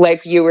 who,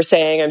 like you were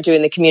saying, I'm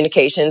doing the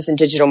communications and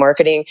digital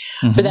marketing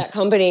for that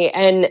company.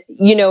 And,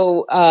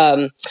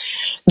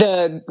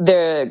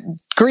 the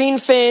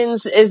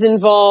Greenfins is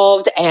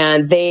involved,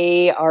 and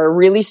they are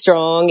really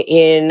strong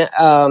in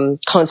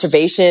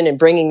conservation and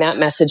bringing that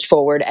message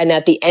forward. And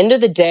at the end of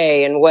the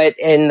day, and what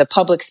in the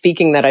public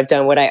speaking that I've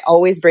done, what I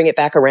always bring it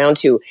back around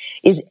to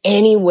is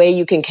any way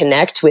you can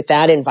connect with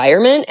that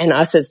environment. And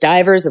us as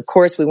divers, of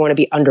course, we want to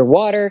be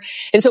underwater.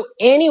 And so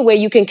any way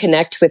you can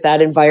connect with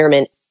that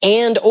environment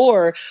and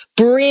or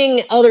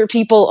bring other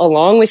people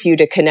along with you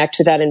to connect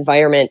with that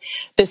environment,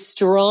 the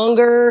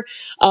stronger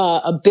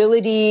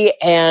ability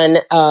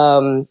and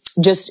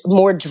just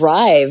more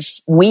drive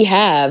we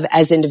have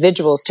as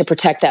individuals to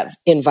protect that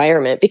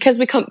environment because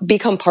we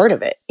become part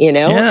of it,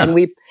 Yeah.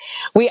 And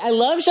I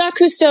love Jacques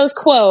Cousteau's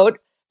quote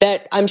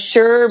that I'm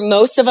sure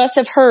most of us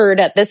have heard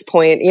at this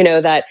point,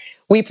 that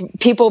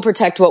people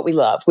protect what we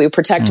love. We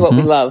protect what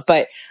we love.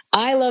 But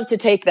I love to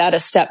take that a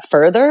step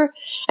further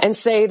and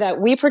say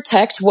that we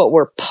protect what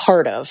we're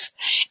part of,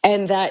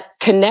 and that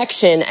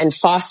connection and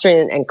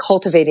fostering and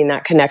cultivating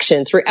that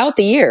connection throughout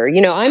the year.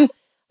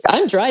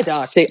 I'm dry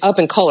docked up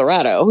in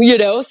Colorado,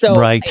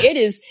 so it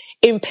is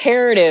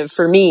imperative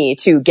for me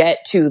to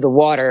get to the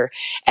water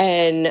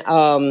and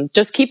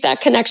just keep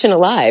that connection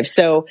alive.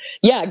 So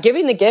yeah,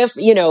 giving the gift,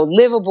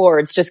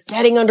 liveaboards, just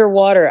getting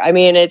underwater. I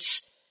mean, it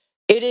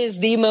is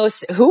the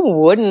most,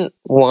 who wouldn't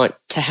want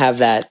to have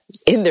that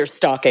in their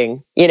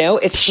stocking?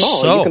 It's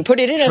small. So you can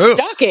put it in a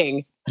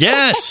stocking.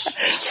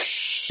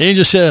 Yes. You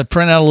just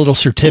print out a little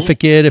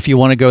certificate if you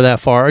want to go that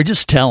far, or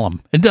just tell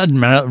them. It doesn't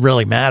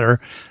really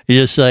matter.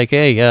 You're just like,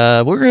 hey,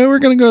 we're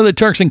going to go to the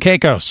Turks and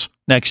Caicos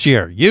next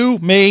year. You,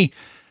 me,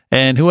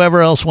 and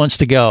whoever else wants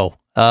to go.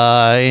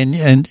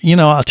 And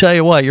I'll tell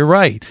you what, you're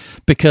right.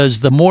 Because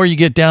the more you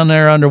get down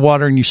there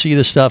underwater and you see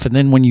this stuff, and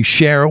then when you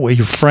share it with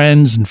your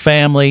friends and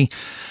family,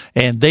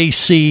 and they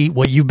see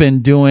what you've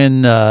been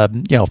doing,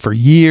 for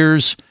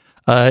years,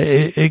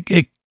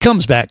 it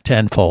comes back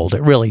tenfold.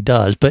 It really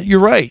does. But you're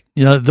right.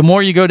 The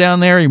more you go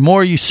down there, the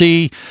more you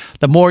see,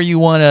 the more you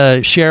want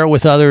to share it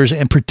with others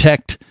and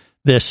protect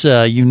this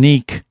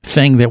unique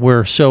thing that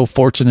we're so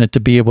fortunate to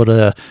be able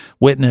to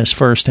witness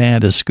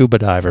firsthand as scuba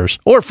divers,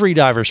 or free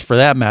divers for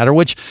that matter,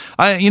 which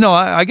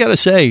I got to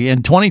say,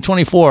 in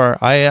 2024,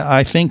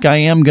 I think I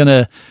am going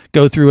to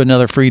go through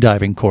another free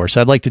diving course.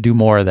 I'd like to do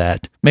more of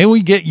that. Maybe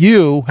we get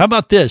you. How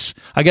about this?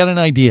 I got an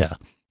idea.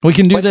 We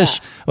can do What's this.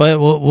 that?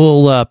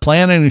 We'll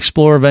plan an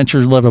Explorer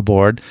Ventures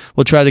liveaboard.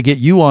 We'll try to get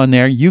you on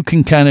there. You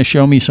can kind of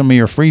show me some of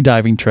your free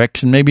diving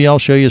tricks, and maybe I'll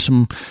show you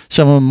some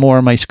of more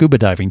of my scuba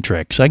diving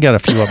tricks. I got a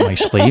few up my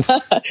sleeve.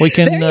 We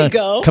can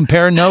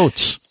compare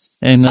notes.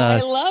 And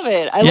I love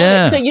it. I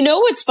love it. So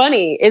what's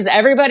funny is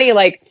everybody,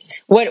 like,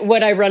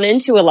 what I run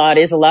into a lot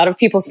is a lot of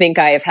people think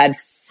I have had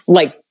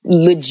like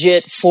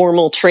legit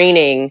formal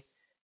training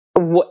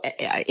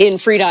in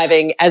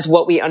freediving as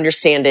what we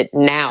understand it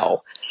now.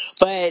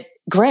 But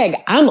Greg,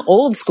 I'm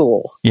old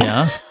school.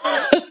 Yeah.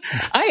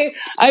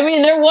 I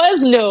mean, there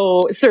was no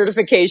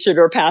certification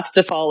or path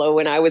to follow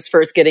when I was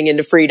first getting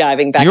into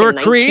freediving back in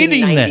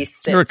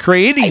 1996. You were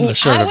creating the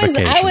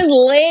certification. I was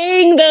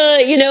laying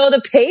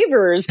the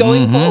pavers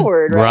going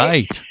forward,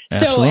 right?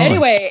 Absolutely. So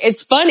anyway,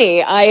 it's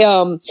funny.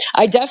 I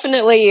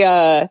definitely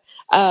I'd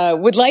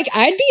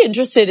be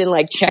interested in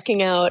like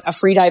checking out a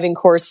freediving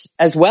course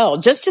as well,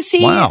 just to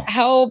see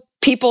how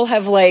people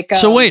have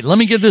so wait, let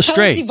me get this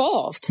straight. It's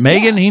evolved.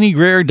 Mehgan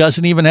Heaney-Grier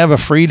doesn't even have a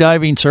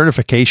freediving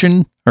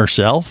certification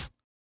herself?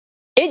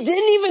 It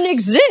didn't even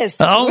exist.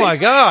 Oh my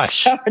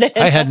gosh.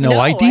 I had no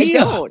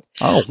idea. I don't.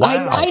 Oh,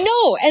 wow. I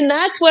know. And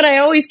that's what I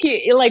always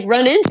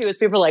run into is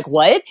people are like,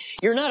 what?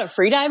 You're not a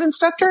freedive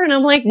instructor? And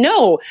I'm like,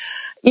 no.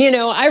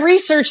 I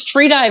researched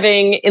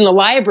freediving in the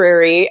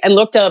library and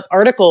looked up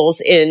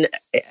articles in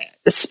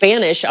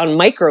Spanish on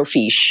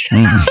microfiche.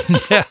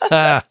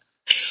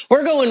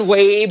 We're going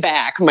way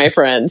back, my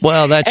friends.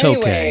 Well, that's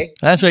okay.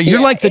 That's right.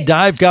 You're like the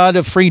dive god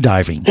of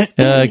freediving,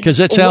 because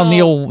that's how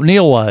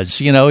Neal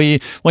was.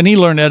 When he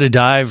learned how to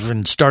dive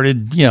and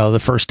started, the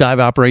first dive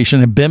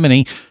operation in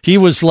Bimini, he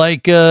was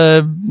like, he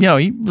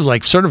was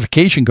like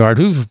certification guard.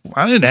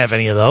 I didn't have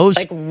any of those.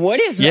 Like,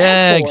 what is that?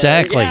 Yeah, for?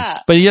 exactly.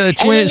 Yeah.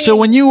 But so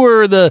when you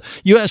were the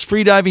U.S.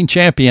 freediving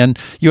champion,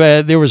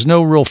 there was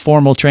no real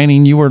formal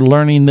training. You were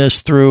learning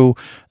this through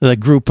the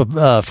group of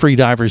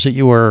freedivers that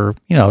you were,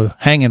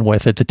 hanging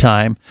with at the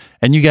time,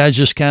 and you guys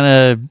just kind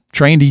of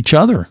trained each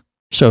other,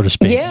 so to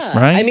speak. Yeah.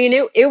 Right? I mean,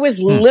 it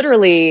was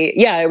literally,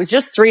 it was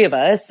just three of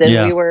us,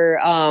 and we were,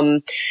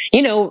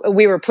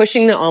 we were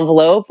pushing the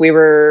envelope. We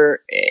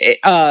were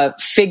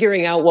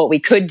figuring out what we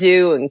could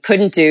do and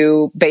couldn't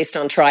do based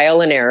on trial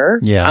and error.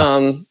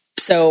 Yeah.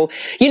 So,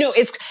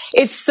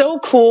 it's so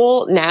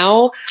cool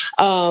now,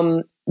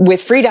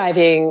 with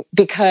freediving,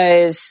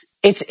 because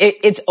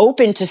it's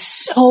open to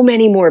so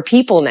many more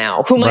people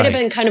now who might have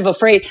been kind of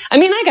afraid. I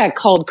mean, I got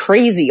called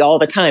crazy all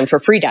the time for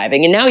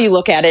freediving, and now you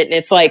look at it and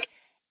it's like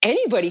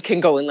anybody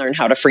can go and learn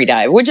how to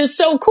freedive, which is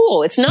so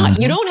cool. It's not,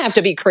 you don't have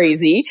to be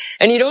crazy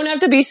and you don't have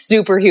to be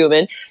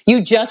superhuman.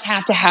 You just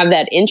have to have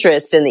that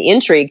interest and the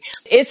intrigue.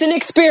 It's an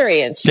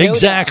experience.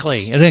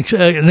 Exactly.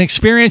 An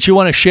experience you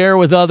want to share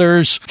with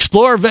others.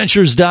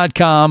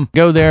 ExploreVentures.com.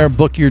 Go there,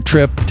 book your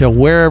trip to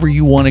wherever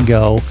you want to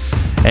go,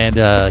 and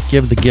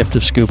give the gift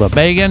of scuba.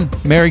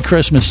 Mehgan, Merry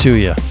Christmas to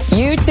you.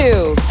 You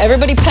too.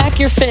 Everybody pack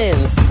your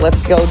fins. Let's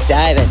go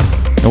diving.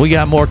 And we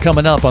got more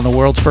coming up on the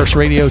world's first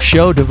radio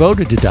show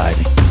devoted to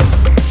diving.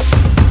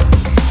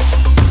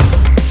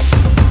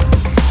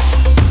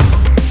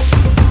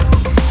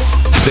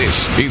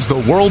 This is the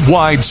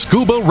Worldwide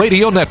Scuba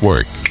Radio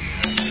Network.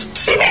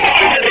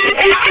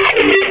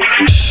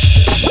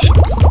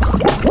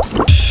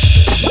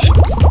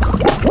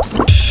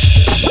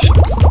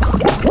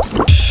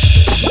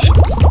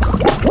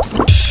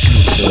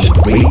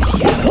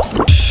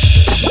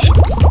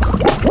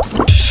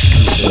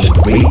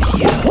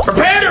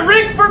 Prepare to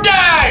rig for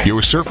dive!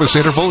 Your surface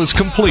interval is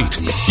complete.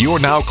 You're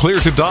now clear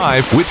to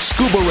dive with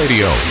Scuba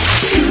Radio.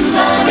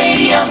 Scuba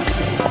Radio.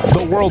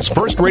 The world's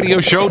first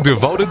radio show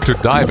devoted to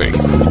diving.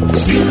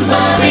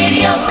 Scuba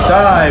Radio.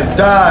 Dive,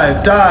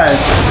 dive, dive.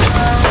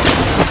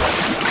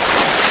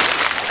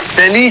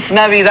 Feliz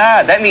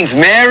Navidad. That means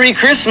Merry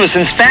Christmas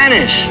in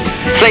Spanish.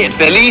 Say it.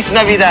 Feliz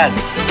Navidad.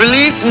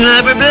 Feliz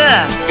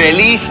Navidad.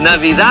 Feliz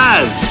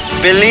Navidad.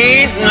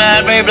 Feliz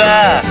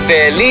Navidad.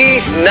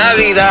 Feliz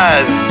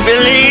Navidad.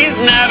 Feliz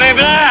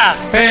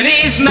Navidad.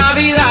 Feliz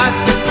Navidad.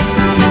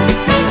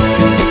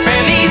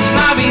 Feliz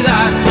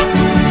Navidad.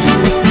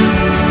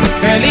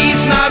 Feliz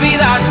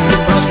Navidad.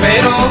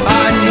 Prospero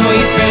año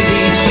y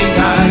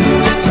felicidad.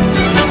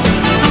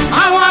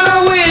 I want to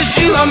wish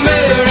you a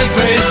Merry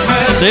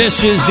Christmas.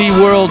 This is the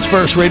world's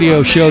first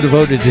radio show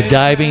devoted to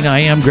diving. I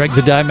am Greg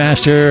the Dive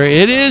Master.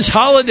 It is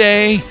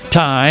holiday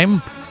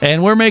time,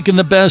 and we're making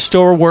the best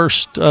or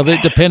worst of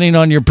it, depending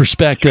on your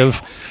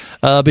perspective,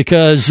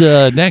 because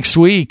next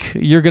week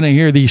you're going to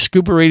hear the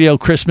ScubaRadio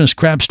Christmas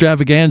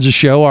Crapstravaganza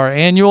show, our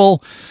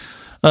annual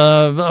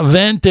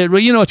event that,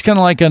 it's kind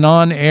of like an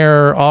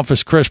on-air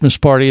office Christmas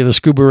party of the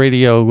Scuba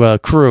Radio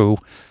crew.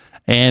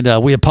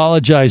 And we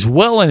apologize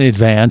well in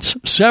advance,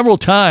 several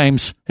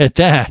times at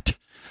that,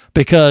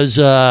 because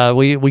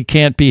we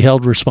can't be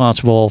held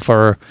responsible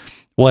for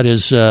what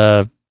is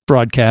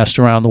broadcast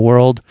around the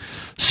world.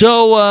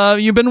 So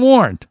you've been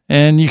warned,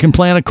 and you can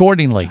plan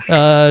accordingly.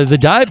 The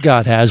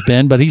DiveGod has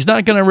been, but he's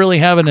not going to really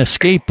have an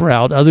escape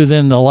route other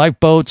than the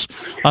lifeboats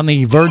on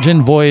the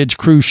Virgin Voyage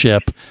cruise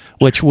ship,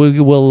 which we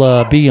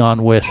will be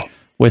on with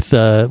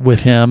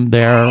him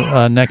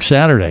there next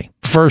Saturday.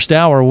 First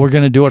hour, we're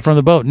going to do it from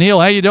the boat. Neal,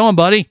 how you doing,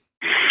 buddy?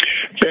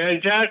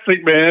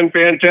 Fantastic, man.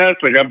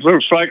 Fantastic. I'm so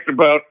psyched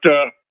about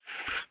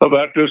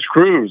this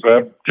cruise.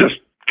 I've just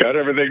got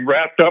everything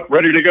wrapped up,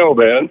 ready to go,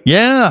 man.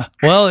 Yeah.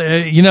 Well,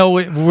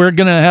 we're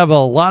going to have a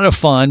lot of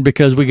fun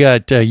because we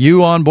got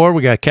you on board.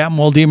 We got Captain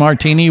Will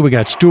DeMartini. We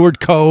got Stuart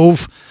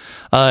Cove,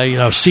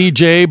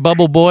 CJ,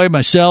 Bubble Boy,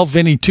 myself,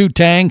 Vinny Two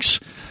Tanks,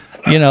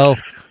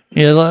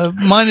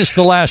 minus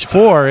the last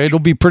four. It'll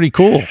be pretty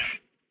cool.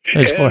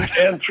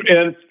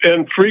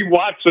 And three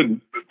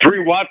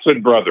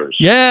Watson brothers.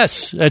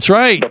 Yes, that's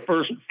right.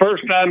 The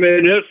first time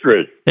in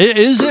history.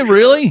 Is it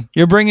really?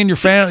 You're bringing your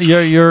family,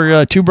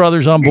 your two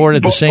brothers on board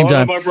at the same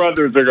time. Both of my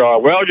brothers are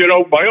gone. Well,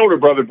 my older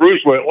brother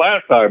Bruce went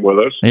last time with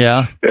us.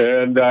 Yeah,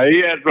 and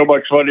he had so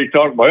much fun. He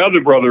talked my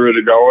other brother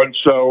into going.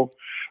 So,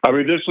 I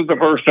mean, this is the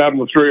first time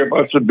the three of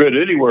us have been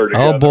anywhere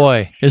together. Oh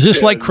boy, is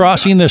this like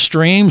crossing the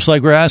streams?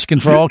 Like we're asking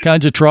for all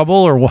kinds of trouble,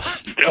 or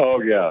what?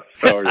 Oh yeah.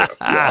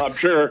 Yeah,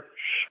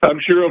 I'm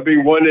sure it'll be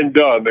one and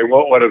done. They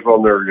won't let us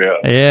on there again.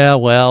 Yeah,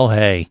 well,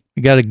 hey,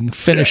 you got to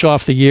finish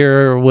off the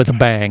year with a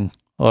bang,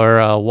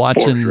 or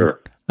Watson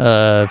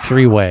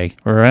three-way.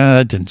 Or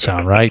that didn't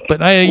sound right, but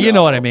you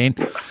know what I mean.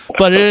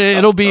 But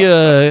it'll be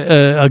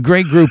a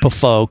great group of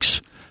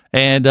folks,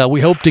 and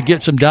we hope to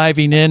get some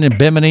diving in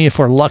Bimini if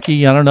we're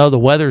lucky. I don't know. The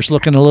weather's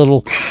looking a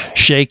little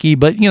shaky,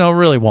 but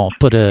really won't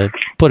put a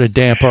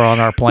damper on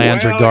our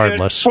plans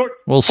regardless.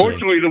 We'll see.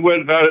 Fortunately, the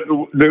winds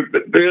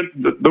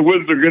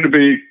are going to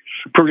be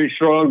pretty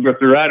strong, but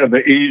they're out of the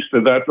east,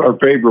 and that's our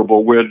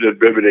favorable wind in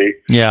Bimini.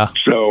 Yeah.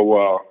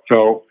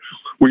 So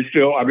we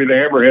still, I mean, the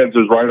Hammerheads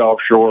is right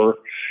offshore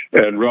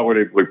and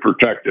relatively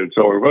protected.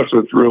 So unless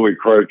it's really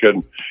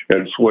cranking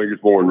and swings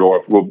more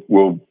north,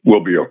 we'll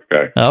be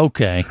okay.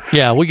 Okay.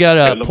 Yeah, we got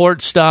a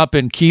port stop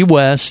in Key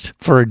West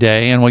for a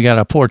day, and we got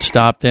a port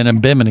stop then in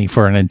Bimini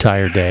for an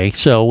entire day.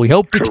 So we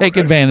hope to take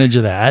advantage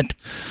of that.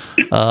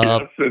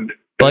 Yes,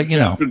 but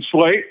Captain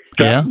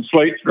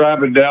Slate's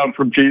driving down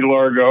from Key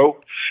Largo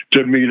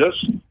to meet us,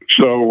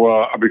 so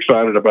I'm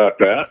excited about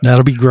that.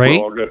 That'll be great.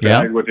 We'll all get to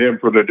hang with him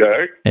for the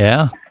day.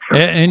 Yeah,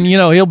 and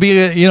he'll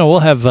be. We'll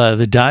have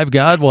the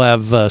DiveGod. We'll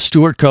have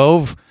Stuart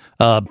Cove,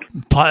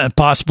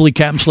 possibly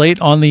Captain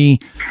Slate on the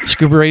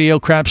Scuba Radio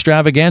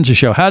Crapstravaganza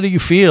show. How do you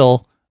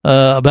feel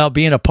about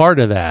being a part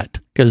of that?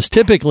 Because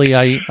typically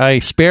I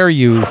spare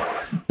you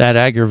that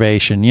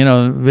aggravation.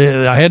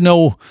 I had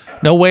no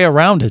way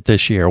around it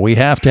this year. We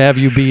have to have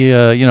you be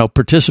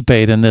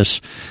participate in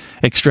this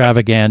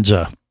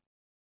extravaganza.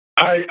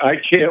 I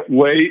can't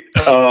wait.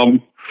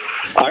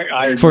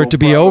 For it to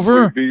be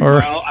over?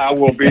 I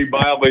will be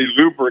mildly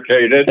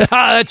lubricated.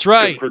 That's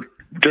right.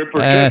 To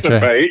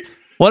participate. Right.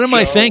 What am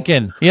I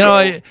thinking?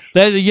 That's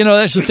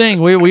the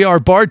thing. We our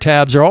bar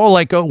tabs are all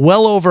like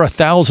well over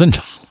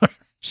 $1,000.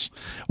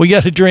 We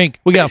got to drink.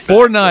 We got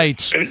 4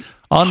 nights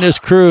on this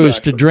cruise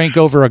to drink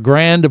over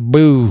 $1,000 of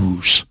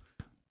booze.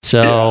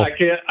 So I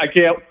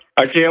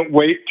can't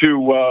wait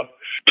till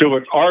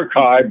it's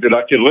archived and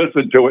I can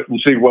listen to it and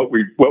see what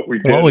we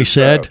did. What we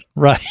said,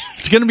 right?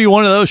 It's going to be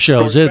one of those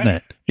shows, isn't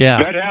it?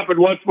 Yeah, that happened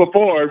once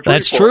before.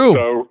 That's true.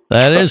 So.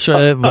 That is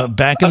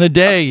back in the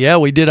day. Yeah,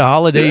 we did a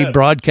holiday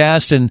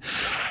broadcast, and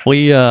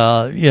we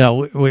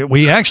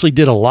actually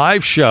did a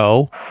live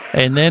show,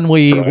 and then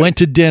we went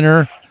to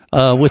dinner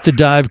with the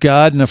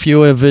DiveGod and a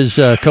few of his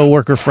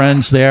coworker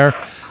friends there.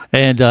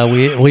 And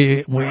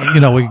we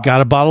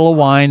got a bottle of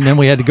wine. Then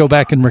we had to go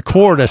back and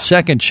record a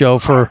second show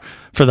for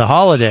the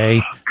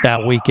holiday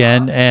that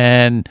weekend,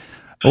 and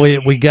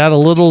we got a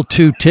little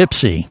too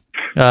tipsy.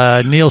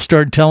 Neal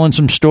started telling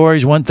some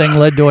stories. One thing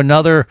led to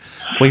another.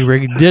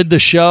 We did the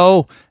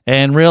show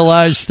and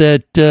realized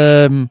that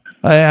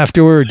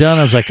after we were done,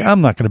 I was like, I'm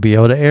not going to be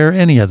able to air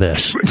any of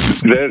this.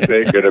 This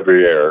ain't going to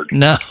be aired.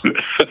 No.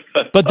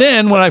 But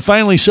then when I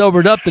finally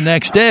sobered up the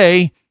next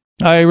day,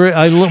 I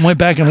went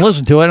back and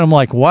listened to it, and I'm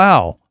like,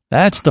 wow,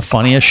 that's the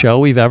funniest show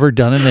we've ever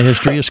done in the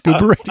history of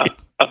Scuba Radio.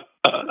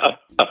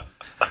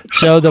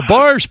 So the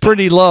bar's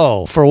pretty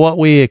low for what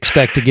we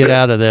expect to get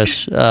out of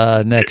this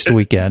next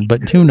weekend,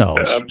 but who knows?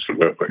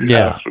 Absolutely.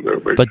 Yeah.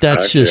 Absolutely. But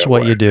that's just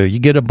what you do. You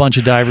get a bunch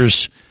of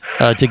divers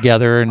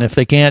together, and if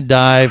they can't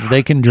dive,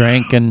 they can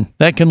drink, and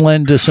that can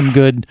lend to some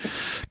good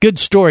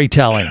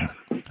storytelling.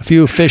 A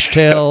few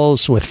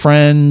fishtails with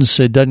friends.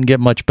 It doesn't get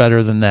much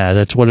better than that.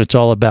 That's what it's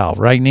all about.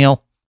 Right,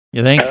 Neal?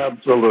 You think?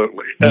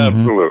 Absolutely.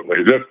 Absolutely.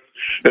 Just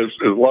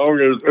as long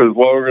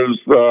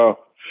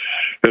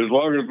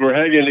as we're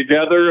hanging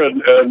together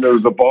and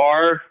there's a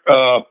bar,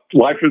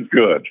 life is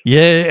good.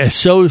 Yeah,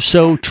 so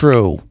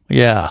true.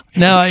 Yeah.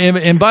 Now,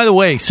 and by the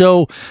way,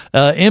 so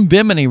in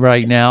Bimini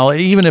right now,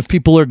 even if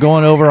people are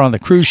going over on the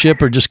cruise ship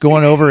or just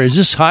going over, is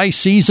this high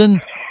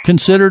season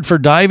considered for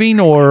diving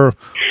or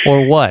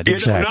what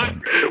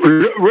exactly?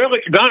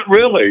 Not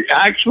really.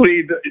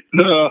 Actually,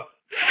 the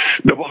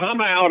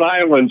Bahama Out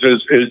Islands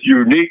is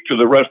unique to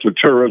the rest of the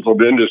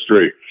tourism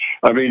industry.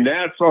 I mean,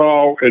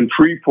 Nassau and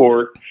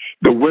Freeport,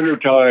 the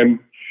wintertime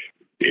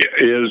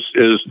is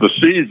the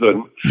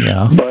season.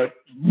 Yeah.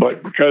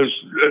 But because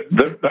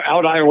the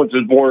Out Islands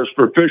is more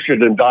for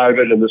fishing and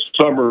diving, and the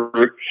summer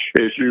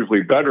is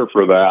usually better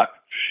for that.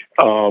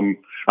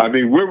 I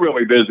mean, we're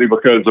really busy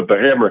because of the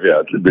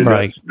Hammerheads. I mean,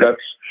 right.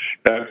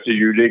 That's a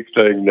unique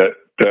thing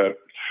that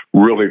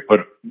really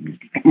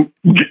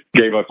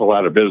gave us a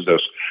lot of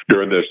business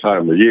during this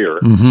time of year.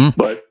 Mm-hmm.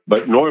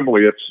 But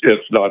normally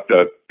it's not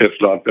that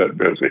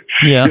busy.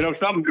 Yeah.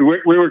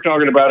 We were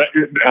talking about it,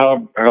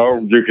 how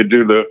you could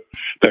do the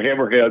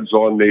Hammerheads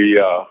on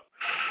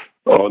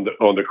on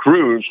the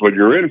cruise when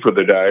you're in for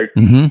the day.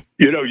 Mm-hmm.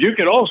 You know, you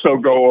can also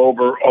go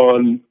over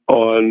on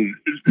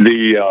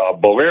the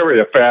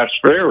Bavaria Fast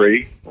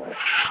Ferry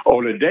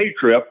on a day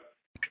trip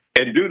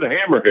and do the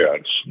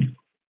hammerheads.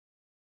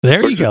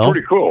 There you go.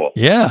 Pretty cool.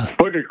 Yeah,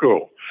 pretty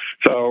cool.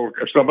 So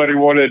if somebody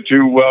wanted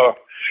to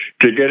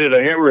get in a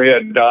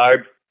hammerhead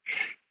dive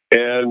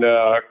and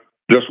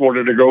just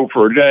wanted to go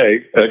for a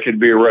day, that could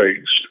be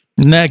arranged.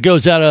 And that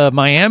goes out of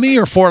Miami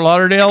or Fort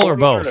Lauderdale or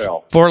both?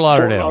 Fort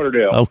Lauderdale. Fort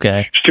Lauderdale.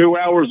 Okay. It's 2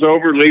 hours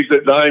over, leaves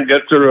at 9,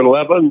 gets there at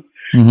 11.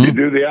 Mm-hmm. You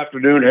do the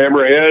afternoon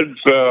hammerheads,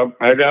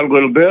 hang out a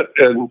little bit,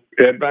 and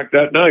head back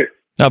that night.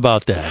 How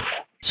about that?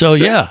 So,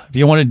 yeah, if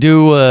you want to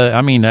do,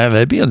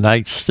 that'd be a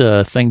nice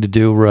thing to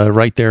do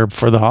right there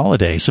for the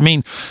holidays. I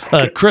mean,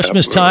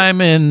 Christmas time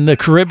in the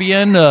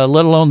Caribbean,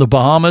 let alone the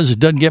Bahamas, it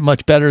doesn't get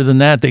much better than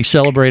that. They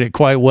celebrate it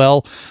quite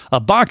well.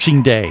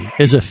 Boxing Day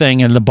is a thing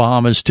in the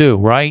Bahamas, too,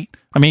 right?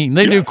 I mean,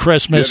 they do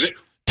Christmas,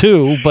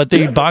 too, but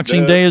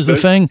Boxing Day is the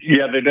thing?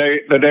 Yeah,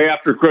 the day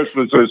after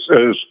Christmas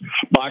is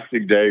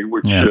Boxing Day,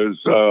 which is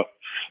a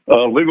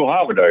legal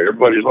holiday.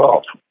 Everybody's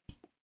off.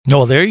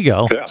 Oh, there you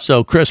go. Yeah.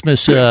 So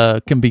Christmas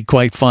can be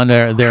quite fun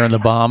there in the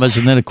Bahamas.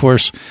 And then, of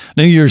course,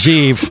 New Year's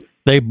Eve,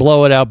 they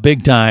blow it out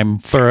big time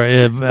with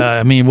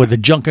the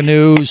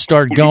Junkanoo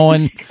start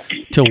going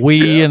to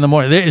in the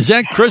morning. Is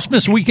that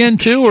Christmas weekend,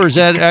 too, or is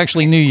that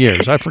actually New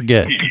Year's? I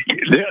forget.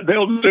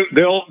 They'll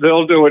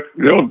do it.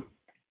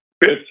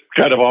 It's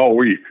kind of all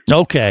week.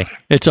 Okay.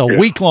 It's a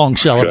week-long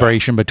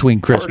celebration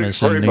between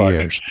Christmas and New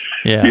Year's.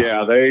 Yeah.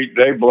 Yeah,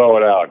 they blow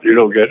it out. You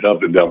don't get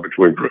nothing done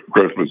between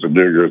Christmas and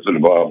New Year's in the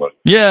Bahamas.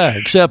 Yeah,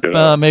 except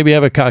maybe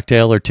have a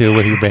cocktail or two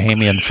with your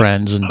Bahamian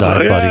friends and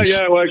dive buddies.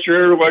 Yeah, West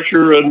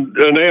Shore and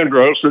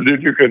Andros, and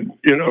then you could,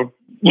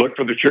 look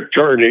for the chick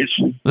charnies.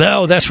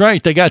 No, that's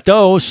right. They got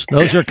those.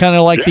 Those are kind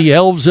of like the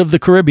elves of the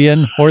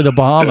Caribbean or the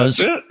Bahamas.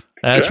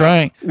 That's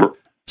right.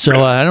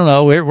 So I don't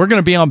know. We're going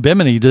to be on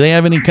Bimini. Do they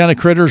have any kind of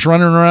critters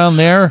running around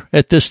there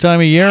at this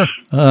time of year?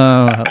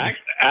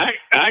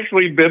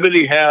 Actually,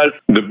 Bimini has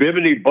the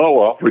Bimini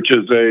boa, which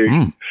is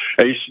a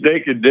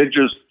snake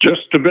indigenous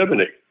just to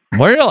Bimini.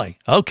 Really?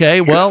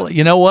 Okay. Well,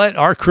 you know what?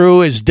 Our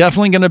crew is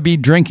definitely going to be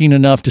drinking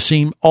enough to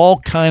see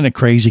all kind of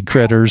crazy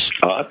critters.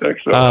 I think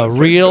so.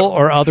 Real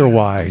or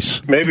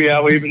otherwise. Maybe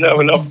I'll even have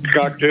enough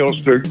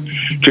cocktails to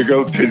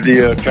go to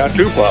the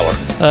tattoo parlor.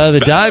 The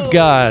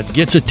DiveGod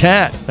gets a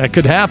tat. That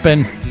could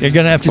happen. You're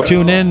going to have to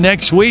tune in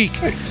next week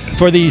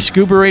for the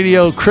Scuba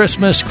Radio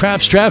Christmas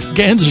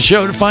Crapstravaganza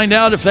show to find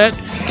out if that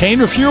came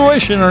to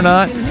fruition or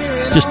not.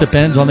 Just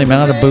depends on the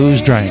amount of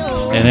booze drank.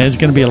 And it's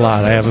going to be a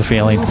lot, I have a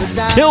feeling.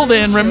 Till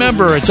then,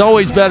 remember, it's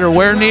always better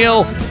where,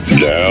 Neal?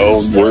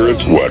 Down where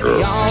it's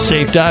wetter.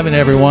 Safe diving,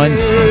 everyone.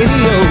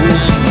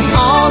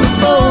 On the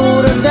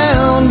boat or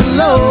down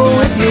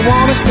below, if you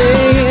want to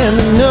stay in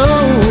the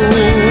know.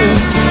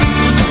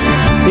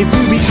 If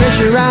you be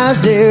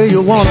pressurized there,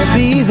 you'll want to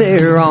be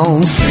there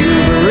on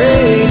Scuba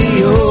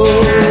Radio.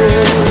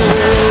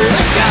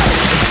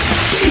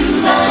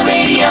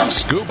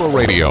 Scuba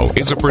Radio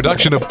is a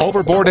production of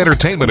Overboard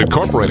Entertainment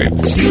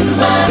Incorporated.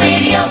 Scuba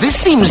Radio. This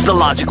seems the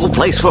logical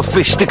place for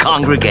fish to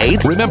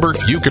congregate. Remember,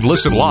 you can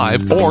listen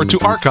live or to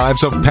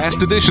archives of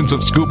past editions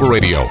of Scuba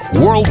Radio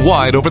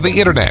worldwide over the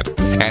internet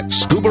at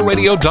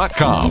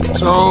ScubaRadio.com.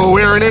 So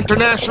we're in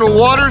international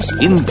waters?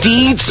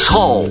 Indeed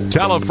so.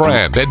 Tell a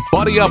friend and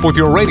buddy up with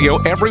your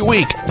radio every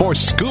week for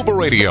Scuba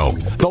Radio,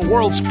 the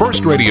world's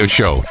first radio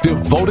show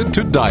devoted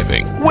to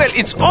diving. Well,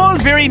 it's all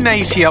very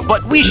nice here,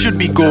 but we should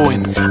be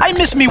going. I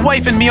miss me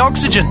wife and me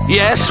oxygen.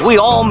 Yes, we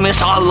all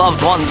miss our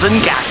loved ones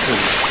and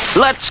gases.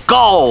 Let's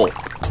go.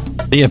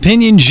 The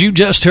opinions you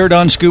just heard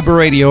on Scuba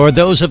Radio are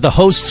those of the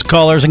hosts,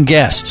 callers, and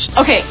guests.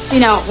 Okay,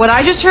 what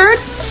I just heard?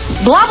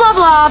 Blah, blah,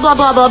 blah, blah,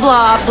 blah, blah,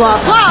 blah,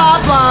 blah,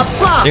 blah, blah,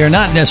 blah. They are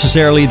not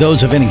necessarily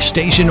those of any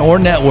station or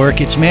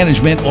network, its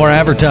management, or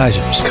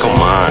advertisers.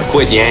 Come on,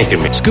 quit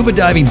yanking me. Scuba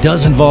diving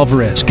does involve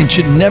risk and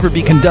should never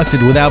be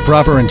conducted without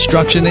proper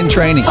instruction and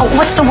training. Oh,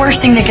 what's the worst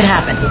thing that could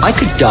happen? I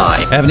could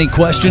die. Have any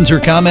questions or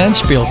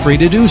comments? Feel free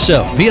to do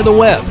so via the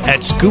web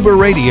at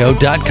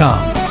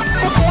ScubaRadio.com.